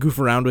have to goof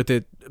around with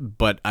it,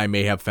 but I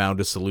may have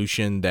found a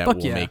solution that Fuck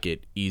will yeah. make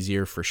it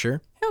easier for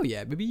sure. Hell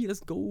yeah, baby, let's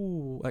go.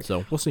 Like,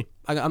 So we'll see.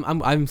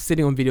 I'm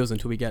sitting on videos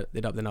until we get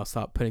it up. Then I'll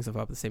start putting stuff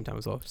up at the same time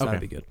as well. So Okay.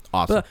 that'd be good.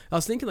 Awesome. But I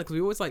was thinking like 'cause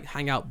we always like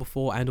hang out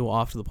before and or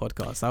after the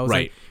podcast. So I was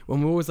Right. like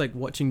when we're always like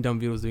watching dumb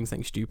videos doing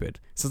something stupid.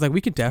 So it's like we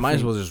could definitely Might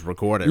as well just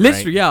record it.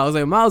 literally right? yeah. I was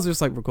like might as well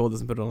just like record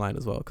this and put it online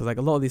as well because like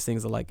a lot of these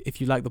things are like if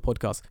you like the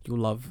podcast you'll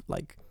love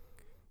like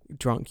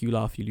drunk you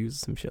laugh you lose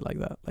some shit like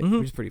that like Mhm.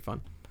 which is pretty fun.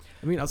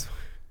 I mean I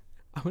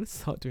want to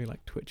start doing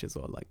like Twitch as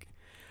well like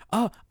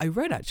I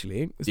read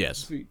actually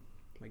Yes.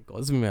 my god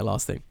this is gonna be my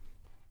last thing.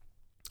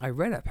 I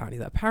read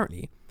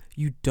apparently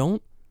you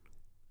don't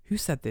who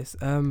said this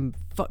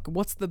fuck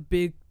what's the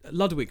big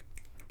Ludwig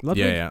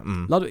Yeah.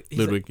 Ludwig he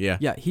said- Ludwig. Yeah.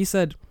 yeah he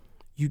said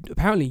you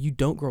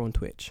don't grow on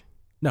Twitch.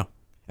 No.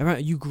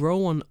 Apparently you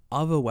grow on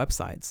other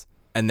websites.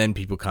 And then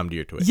people come to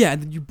your Twitch. Yeah,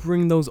 and then you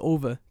bring those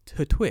over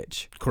to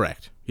Twitch.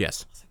 Correct.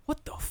 Yes. I was like,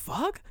 what the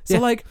fuck? So Yeah.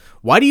 like,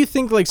 Why do you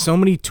think like so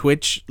many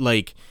Twitch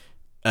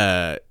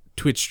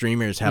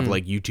streamers have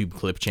like YouTube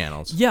clip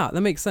channels? yeah,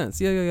 that makes sense.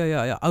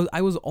 Yeah.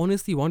 I was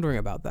honestly wondering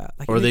about that.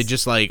 Like, Or it they makes-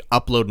 just like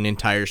upload an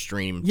entire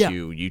stream Yeah.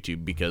 to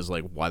YouTube because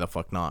like why the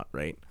fuck not,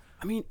 right?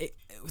 I mean,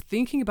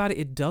 thinking about it,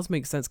 it does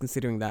make sense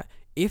considering that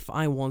if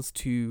I want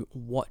to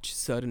watch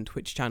certain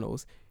Twitch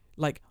channels,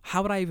 like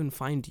how would I even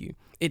find you?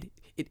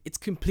 It's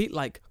complete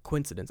like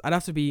coincidence. I'd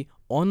have to be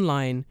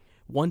online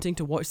wanting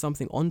to watch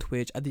something on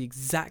Twitch at the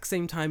exact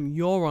same time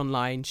you're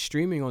online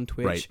streaming on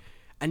Twitch. Right.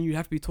 And you'd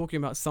have to be talking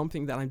about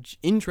something that I'm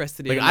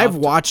interested in. Like I've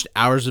enough watched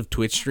hours of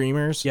Twitch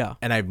streamers, Yeah.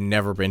 and I've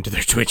never been to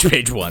their Twitch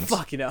page once.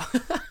 Fuck, you know.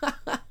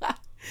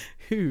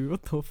 Who?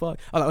 What the fuck?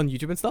 Oh, like on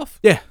YouTube and stuff?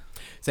 Yeah.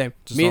 Same.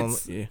 Just Me, on-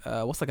 it's,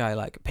 yeah. what's the guy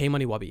like? Pay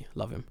Money Wubby.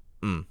 Love him.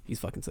 Mm. He's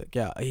fucking sick.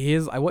 Yeah.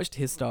 I watched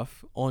his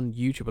stuff on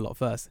YouTube a lot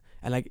first.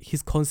 And like,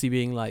 he's constantly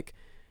being like,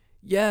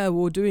 yeah,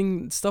 we're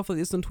doing stuff like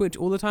this on Twitch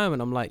all the time.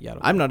 And I'm like, yeah. I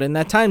don't I'm not in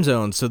that time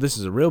zone, so this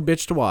is a real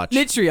bitch to watch.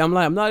 Literally, I'm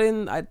like, I'm not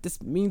in. This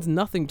means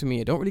nothing to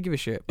me. I don't really give a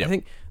shit. Yep. I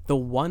think the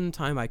one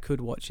time I could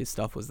watch his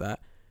stuff was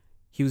that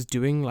he was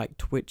doing like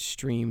Twitch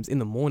streams in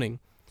the morning.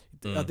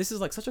 This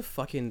is like such a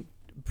fucking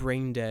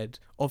brain dead.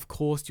 Of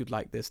course, you'd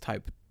like this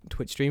type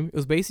Twitch stream. It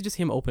was basically just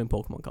him opening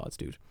Pokemon cards,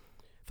 dude,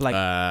 for like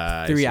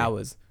I 3 see.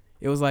 hours.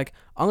 It was like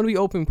I'm gonna be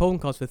opening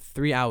Pokemon cards for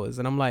 3 hours,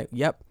 and I'm like,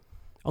 yep.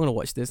 I'm gonna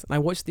watch this, and I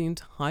watched the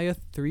entire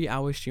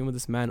 3-hour stream of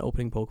this man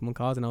opening Pokemon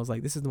cards, and I was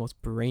like, "This is the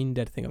most brain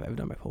dead thing I've ever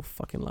done in my whole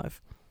fucking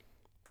life."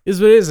 Is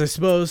what it is, I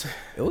suppose.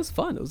 It was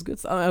fun. It was good.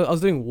 I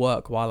was doing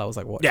work while I was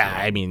like watching. Yeah,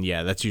 it. I mean,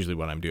 yeah, that's usually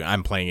what I'm doing.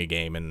 I'm playing a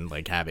game and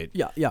like have it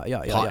Yeah.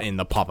 in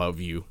the pop-out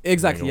view.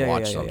 Exactly, I yeah, can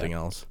watch yeah, something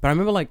else. But I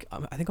remember like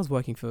I think I was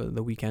working for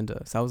the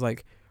Weekender, so I was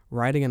like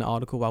writing an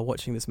article while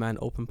watching this man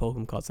open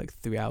Pokemon cards like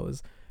 3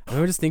 hours. I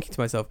remember just thinking to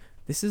myself,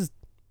 this is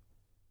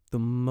the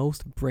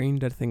most brain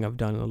dead thing I've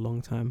done in a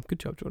long time. Good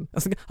job, Jordan.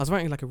 I was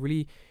writing like a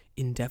really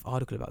in-depth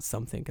article about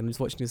something, and I'm just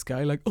watching this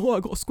guy like, oh, I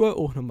got a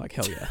Squirtle, and I'm like,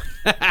 hell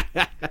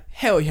yeah.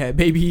 Hell yeah,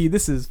 baby.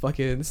 This is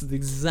the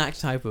exact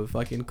type of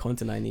fucking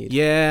content I need.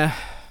 Yeah.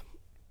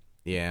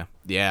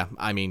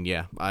 I mean,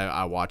 yeah.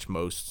 I watch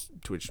most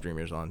Twitch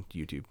streamers on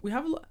YouTube.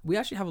 We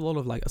actually have a lot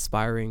of like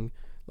aspiring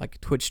like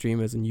Twitch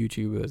streamers and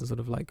YouTubers, and sort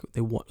of like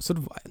they want sort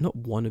of not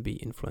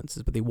wannabe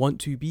influencers, but they want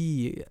to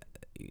be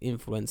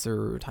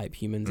influencer type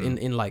humans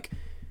in like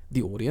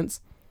the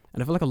audience.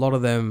 And I feel like a lot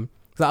of them.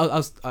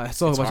 I saw it's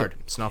a bunch hard. of,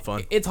 it's not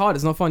fun. It's hard.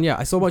 It's not fun. Yeah,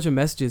 I saw a bunch of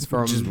messages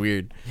from. Which is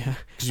weird. Yeah,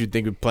 because you'd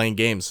think of playing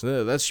games.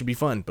 That should be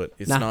fun, but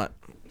it's not.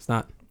 It's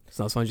not. It's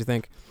not as fun as you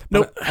think.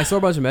 Nope. I saw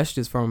a bunch of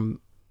messages from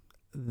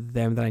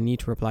them that I need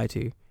to reply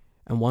to,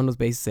 and one was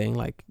basically saying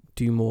like,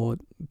 do more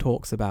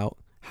talks about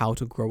how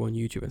to grow on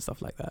YouTube and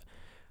stuff like that.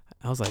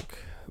 I was like,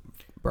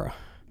 bro,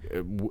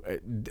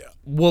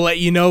 we'll let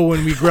you know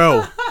when we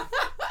grow.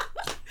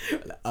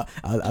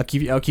 I'll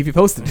keep you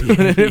posted when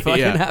it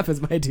fucking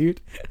happens, my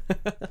dude.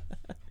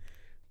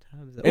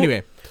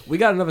 Anyway, we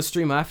got another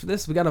stream after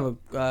this. We got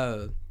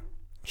another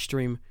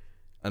stream.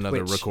 Another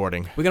Twitch.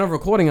 recording. We got a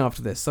recording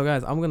after this. So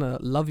guys, I'm gonna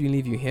love you and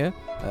leave you here.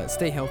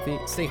 Stay healthy,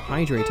 stay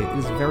hydrated. It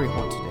is very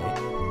hot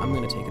today. I'm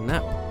gonna take a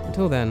nap.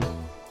 Until then,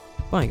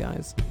 bye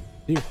guys.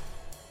 See you.